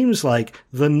 it seems like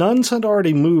the nuns had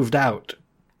already moved out,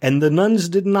 and the nuns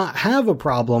did not have a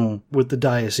problem with the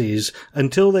diocese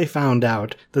until they found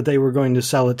out that they were going to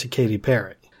sell it to Katy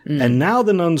Perry. And now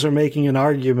the nuns are making an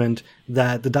argument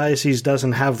that the diocese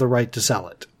doesn't have the right to sell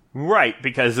it. Right,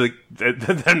 because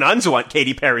the nuns want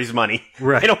Katy Perry's money.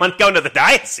 Right. They don't want going to the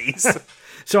diocese.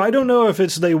 So I don't know if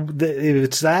it's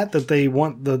that they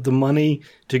want the money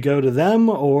to go to them,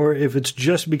 or if it's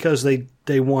just because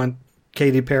they want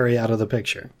Katy Perry out of the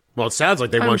picture. Well, it sounds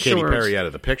like they want Katy Perry out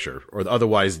of the picture, or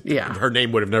otherwise her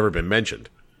name would have never been mentioned.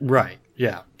 Right,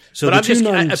 yeah. So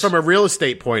but from a real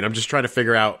estate point, I'm just trying to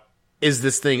figure out, is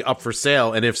this thing up for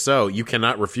sale? And if so, you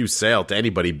cannot refuse sale to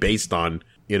anybody based on,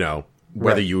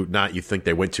 whether you think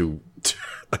they went to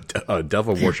a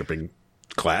devil worshipping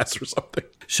class or something.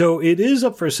 So it is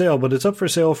up for sale, but it's up for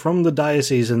sale from the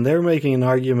diocese, and they're making an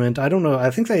argument. I don't know.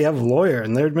 I think they have a lawyer,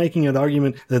 and they're making an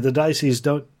argument that the diocese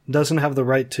doesn't have the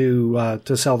right to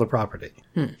sell the property.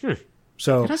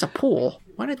 So it has a pool.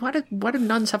 Why did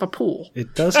nuns have a pool?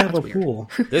 It does have a pool.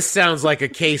 This sounds like a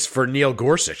case for Neil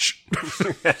Gorsuch.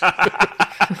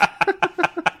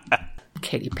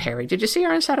 Katy Perry. Did you see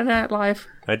her on Saturday Night Live?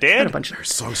 I did. Her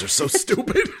songs are so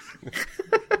stupid.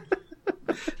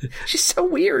 She's so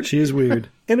weird. She is weird.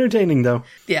 Entertaining, though.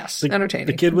 Yes, entertaining.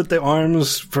 The kid with the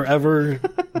arms forever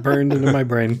burned into my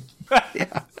brain.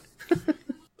 Yeah.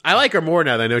 I like her more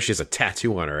now that I know she has a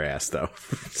tattoo on her ass, though.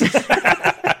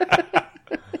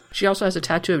 She also has a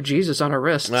tattoo of Jesus on her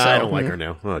wrist. I don't like her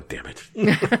now. Oh, damn it.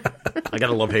 I got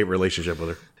a love-hate relationship with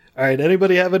her. All right,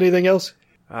 anybody have anything else?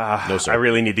 No, sir. I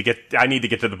really need to get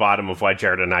to the bottom of why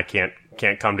Jared and I can't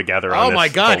come together on this. Oh my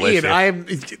God, Ian,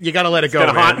 you gotta let it go,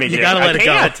 man. Haunt me, you gotta let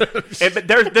it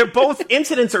go. They're both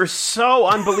incidents are so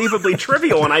unbelievably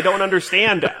trivial, and I don't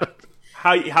understand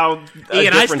how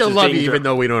Ian, I still love you even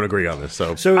though we don't agree on this.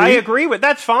 So I agree with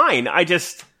that's fine.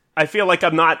 I feel like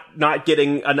I'm not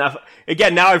getting enough.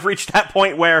 Again, now I've reached that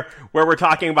point where we're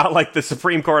talking about like the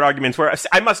Supreme Court arguments where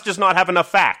I must just not have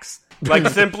enough facts. Like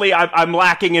simply, I'm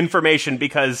lacking information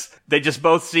because they just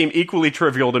both seem equally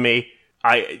trivial to me.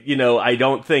 I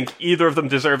don't think either of them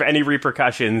deserve any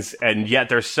repercussions, and yet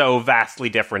they're so vastly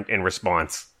different in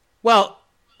response. Well,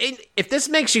 if this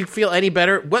makes you feel any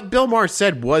better, what Bill Maher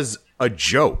said was a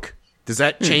joke. Does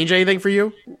that change anything for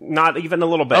you? Not even a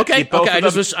little bit. Okay.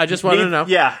 I just wanted to know.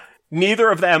 Yeah,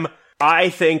 neither of them. I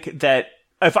think that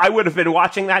if I would have been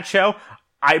watching that show,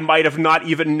 I might have not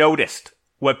even noticed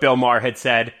what Bill Maher had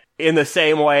said. In the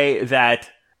same way that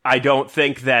I don't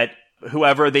think that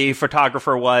whoever the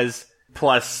photographer was,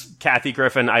 plus Kathy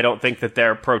Griffin, I don't think that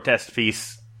their protest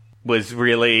piece was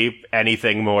really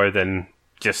anything more than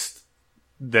just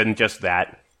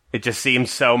that. It just seems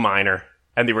so minor,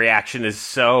 and the reaction is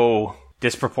so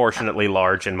disproportionately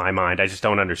large in my mind. I just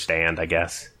don't understand, I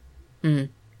guess.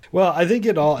 Mm-hmm. Well, I think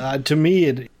it all, to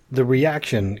me, the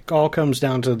reaction all comes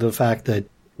down to the fact that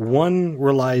one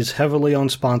relies heavily on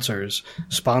sponsors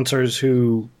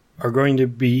who are going to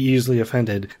be easily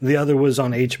offended. The other was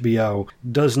on HBO,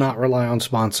 does not rely on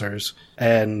sponsors.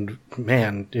 And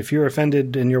man, if you're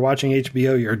offended and you're watching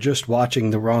HBO, you're just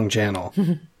watching the wrong channel.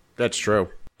 That's true.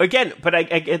 Again, but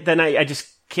I just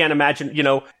can't imagine,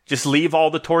 just leave all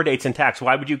the tour dates intact.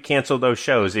 Why would you cancel those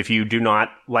shows? If you do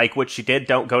not like what she did,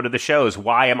 don't go to the shows.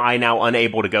 Why am I now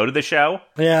unable to go to the show?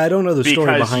 Yeah, I don't know the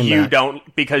story behind that.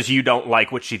 Because you don't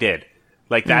like what she did.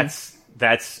 Like, that's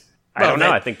I don't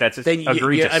know. I think that's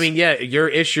egregious. Your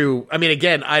issue,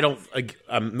 again,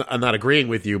 I'm not agreeing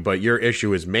with you, but your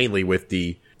issue is mainly with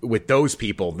those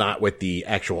people, not with the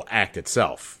actual act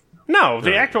itself. No,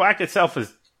 the actual act itself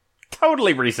is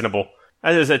totally reasonable.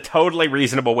 That is a totally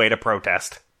reasonable way to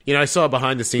protest. I saw a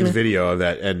behind-the-scenes video of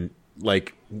that, and,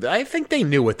 I think they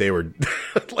knew what they were...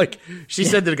 she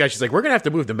said to the guy, she's like, we're going to have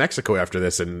to move to Mexico after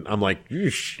this, and I'm like,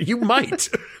 you might.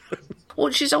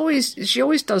 Well, she always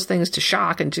does things to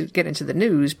shock and to get into the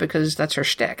news because that's her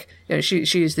shtick.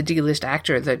 She is the D-list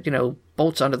actor that,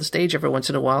 bolts onto the stage every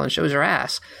once in a while and shows her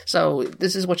ass. So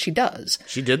this is what she does.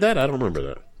 She did that? I don't remember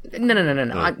that.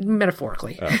 No.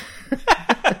 Metaphorically. Oh.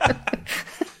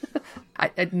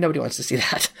 Nobody wants to see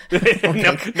that.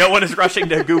 No one is rushing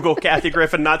to Google Kathy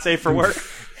Griffin not safe for work?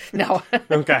 No.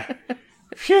 Okay.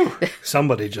 Phew.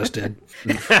 Somebody just did.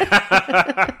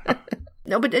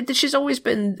 No, but she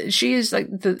is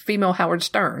like the female Howard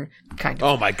Stern, kind of.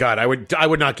 Oh my God, I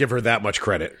would not give her that much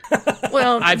credit.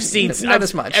 Well, not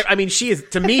as much.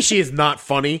 To me, she is not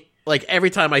funny. Like, every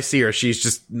time I see her, she's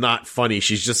just not funny.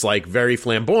 She's just, very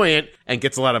flamboyant and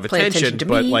gets a lot of attention,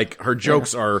 but, her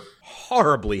jokes are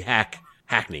horribly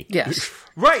hackney. Yes.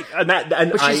 Right, and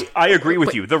I agree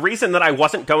with you. The reason that I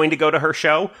wasn't going to go to her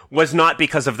show was not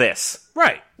because of this.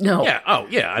 Right. No. Yeah. Oh,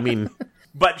 yeah.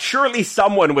 But surely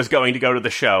someone was going to go to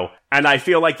the show, and I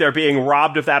feel like they're being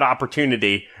robbed of that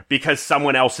opportunity because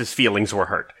someone else's feelings were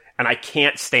hurt, and I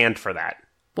can't stand for that.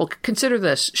 Well, consider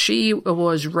this. She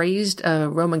was raised a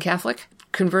Roman Catholic,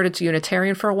 converted to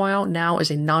Unitarian for a while, now is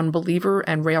a non-believer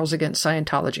and rails against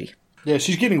Scientology. Yeah,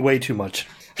 she's getting way too much.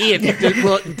 Ian,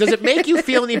 does it make you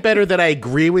feel any better that I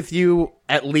agree with you,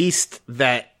 at least,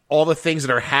 that all the things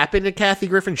that are happening to Kathy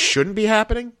Griffin shouldn't be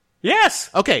happening? Yes.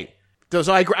 Okay.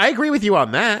 So I agree with you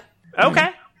on that. Okay.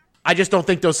 I just don't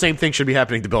think those same things should be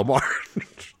happening to Bill Maher.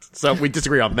 So we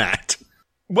disagree on that.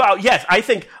 Well, yes, I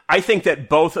think that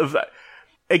both of the...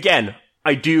 Again,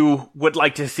 I would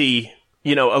like to see, a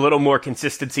little more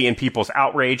consistency in people's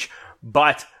outrage,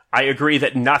 but I agree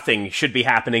that nothing should be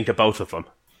happening to both of them.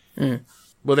 Mm.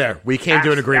 Well, there, we came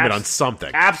to an agreement on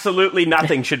something. Absolutely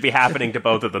nothing should be happening to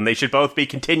both of them. They should both be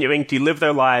continuing to live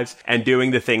their lives and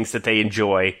doing the things that they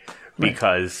enjoy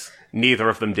because neither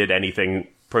of them did anything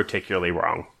particularly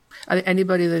wrong.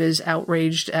 Anybody that is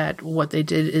outraged at what they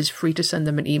did is free to send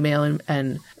them an email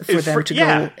and for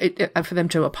them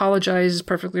to apologize is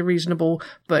perfectly reasonable,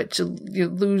 but to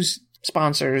lose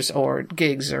sponsors or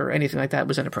gigs or anything like that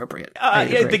was inappropriate.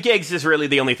 The gigs is really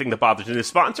the only thing that bothers me. The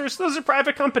sponsors, those are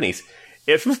private companies.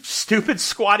 If stupid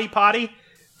Squatty Potty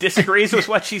disagrees with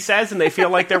what she says and they feel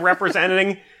like they're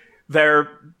representing their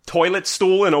toilet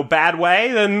stool in a bad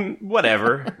way, then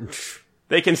whatever.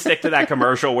 They can stick to that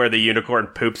commercial where the unicorn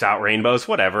poops out rainbows,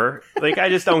 whatever. I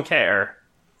just don't care.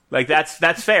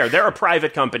 That's fair. They're a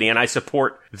private company, and I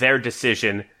support their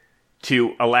decision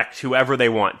to elect whoever they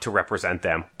want to represent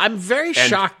them. I'm very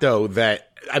shocked, though, that,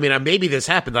 maybe this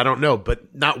happened, I don't know,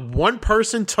 but not one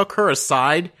person took her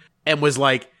aside and was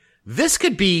like, this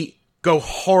could go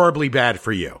horribly bad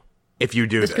for you. If you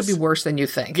do this. This could be worse than you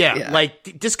think. Yeah,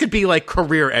 this could be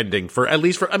career ending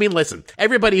listen,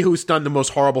 everybody who's done the most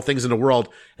horrible things in the world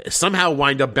somehow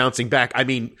wind up bouncing back.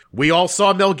 We all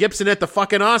saw Mel Gibson at the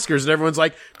fucking Oscars and everyone's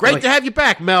like, great to have you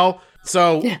back, Mel.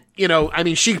 So,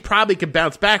 she probably could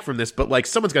bounce back from this, but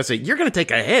someone's got to say, you're going to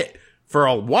take a hit for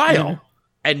a while. Yeah.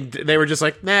 And they were just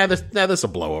like, this will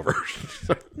blow over.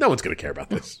 No one's going to care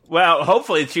about this. Well,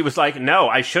 hopefully she was like, no,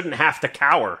 I shouldn't have to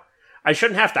cower. I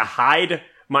shouldn't have to hide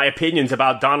my opinions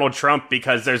about Donald Trump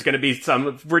because there's going to be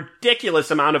some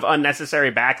ridiculous amount of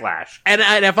unnecessary backlash. And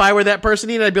if I were that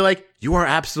person, I'd be like, you are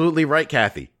absolutely right,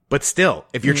 Kathy. But still,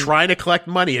 if you're trying to collect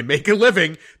money and make a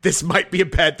living, this might be a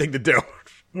bad thing to do.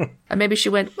 And maybe she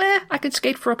went, I could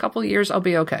skate for a couple of years. I'll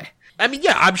be okay.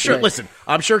 I'm sure, listen,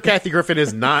 I'm sure Kathy Griffin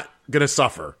is not going to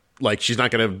suffer. She's not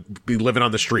going to be living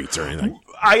on the streets or anything.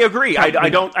 I agree. I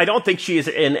don't think she is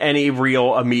in any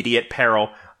real immediate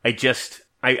peril.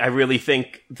 I really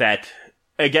think that,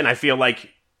 again, I feel like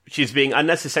She's being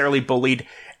unnecessarily bullied.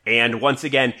 And once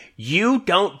again, you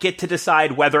don't get to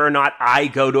decide whether or not I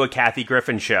go to a Kathy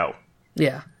Griffin show.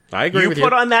 Yeah. I agree with you. You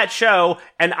put on that show,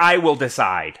 and I will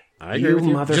decide. I agree with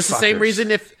you. Just the same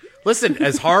reason listen,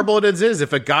 as horrible as it is,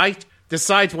 if a guy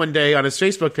decides one day on his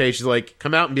Facebook page to, like,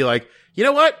 come out and be like, you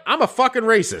know what? I'm a fucking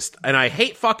racist, and I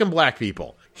hate fucking black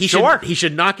people. He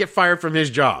should not get fired from his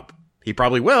job. He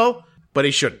probably will, but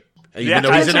he shouldn't. Even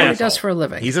though he's an asshole. What he does for a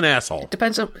living. He's an asshole. It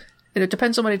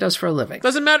depends on what he does for a living.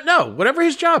 Doesn't matter. No, whatever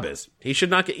his job is, he should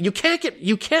not get.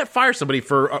 You can't fire somebody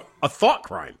for a thought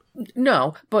crime.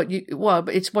 No, but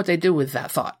it's what they do with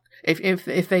that thought. If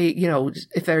they,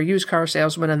 if they're a used car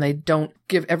salesman and they don't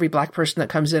give every black person that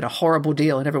comes in a horrible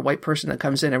deal and every white person that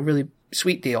comes in a really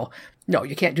sweet deal, no,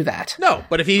 you can't do that. No,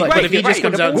 but if he just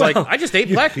comes out and is like, I just hate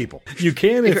black people. You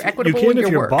can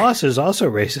if your boss is also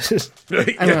racist.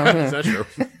 That's true.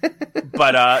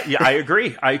 But I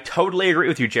agree. I totally agree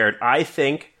with you, Jared. I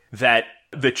think that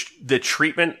the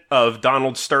treatment of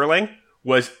Donald Sterling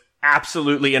was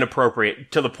absolutely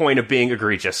inappropriate to the point of being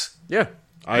egregious. Yeah,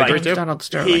 I agree too. Donald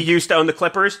Sterling. He used to own the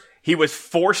Clippers. He was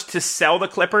forced to sell the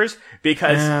Clippers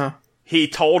because he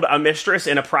told a mistress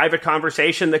in a private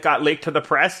conversation that got leaked to the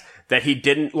press that he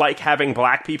didn't like having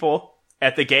black people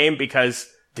at the game because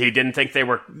he didn't think they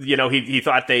were, he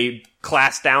thought they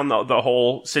classed down the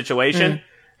whole situation.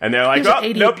 And they're like,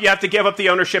 nope, you have to give up the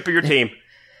ownership of your team.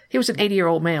 He was an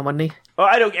 80-year-old man, wasn't he? Oh,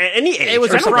 I don't. Any age. It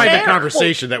was a private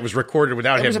conversation that was recorded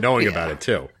without him knowing about it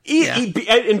too.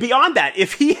 And beyond that,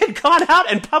 if he had gone out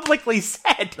and publicly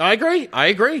said, I agree.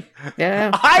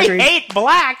 Yeah, I hate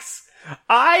blacks.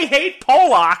 I hate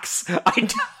Polacks.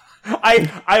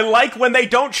 I like when they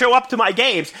don't show up to my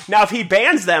games. Now, if he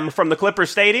bans them from the Clippers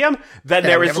Stadium, then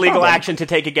there is legal action to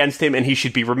take against him, and he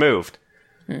should be removed.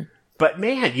 But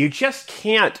man, you just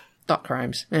can't. Thought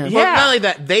crimes. Yeah. Well, not only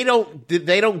that, they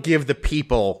don't give the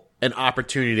people an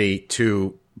opportunity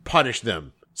to punish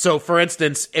them. So, for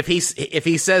instance, if he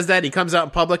says that, he comes out in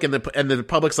public, and the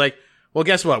public's like, well,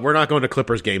 guess what? We're not going to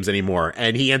Clippers games anymore,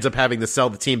 and he ends up having to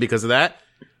sell the team because of that.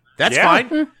 That's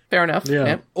fine. Fair enough. Yeah.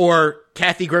 Yep. Or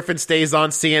Kathy Griffin stays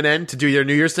on CNN to do their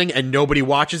New Year's thing, and nobody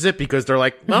watches it because they're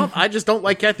like, well, I just don't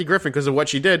like Kathy Griffin because of what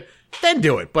she did. Then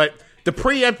do it. But the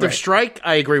preemptive strike,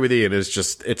 I agree with Ian,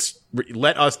 is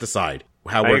let us decide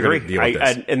how we're going to deal with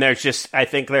this. And I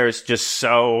think there's just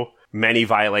so many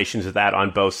violations of that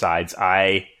on both sides.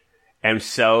 I am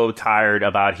so tired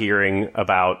about hearing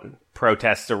about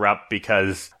protests erupt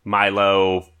because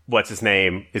Milo, what's his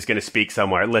name, is going to speak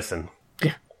somewhere. Listen,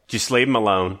 just leave him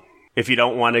alone. If you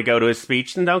don't want to go to his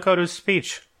speech, then don't go to his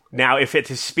speech. Now, if it's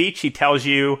his speech, he tells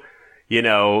you,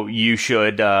 you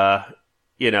should,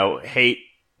 hate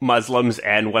Muslims,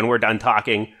 and when we're done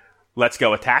talking, let's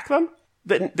go attack them,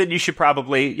 then you should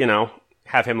probably,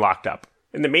 have him locked up.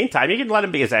 In the meantime, you can let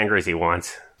him be as angry as he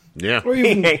wants. Yeah. Or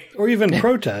even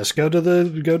protest. Go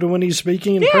to when he's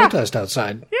speaking and protest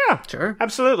outside. Yeah. Sure.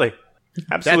 Absolutely.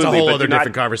 That's a whole other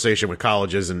different conversation with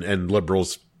colleges and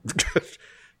liberals.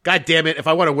 God damn it. If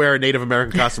I want to wear a Native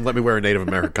American costume, let me wear a Native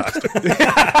American costume.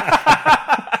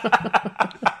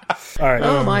 All right.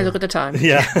 Oh my, look at the time.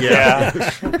 Yeah.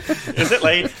 Is it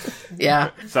late?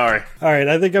 Yeah. Sorry. All right.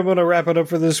 I think I'm going to wrap it up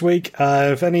for this week.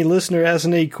 If any listener has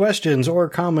any questions or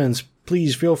comments,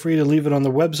 please feel free to leave it on the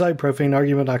website,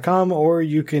 profaneargument.com, or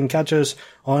you can catch us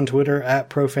on Twitter at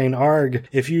profanearg.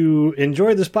 If you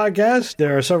enjoy this podcast,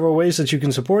 there are several ways that you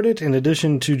can support it. In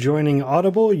addition to joining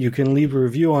Audible, you can leave a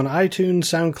review on iTunes,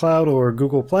 SoundCloud, or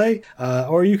Google Play,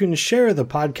 or you can share the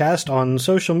podcast on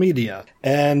social media.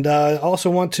 And also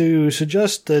want to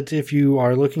suggest that if you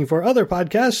are looking for other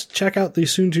podcasts, check out the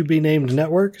soon-to-be-named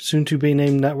network,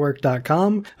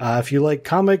 soon-to-be-named-network.com. If you like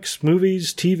comics,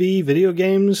 movies, TV, video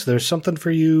games, there's something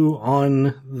for you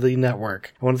on the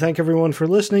network. I want to thank everyone for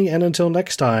listening, and until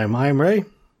next time, I'm Ray.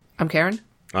 I'm Karen.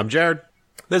 I'm Jared.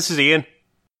 This is Ian.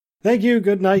 Thank you,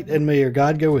 good night, and may your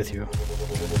God go with you.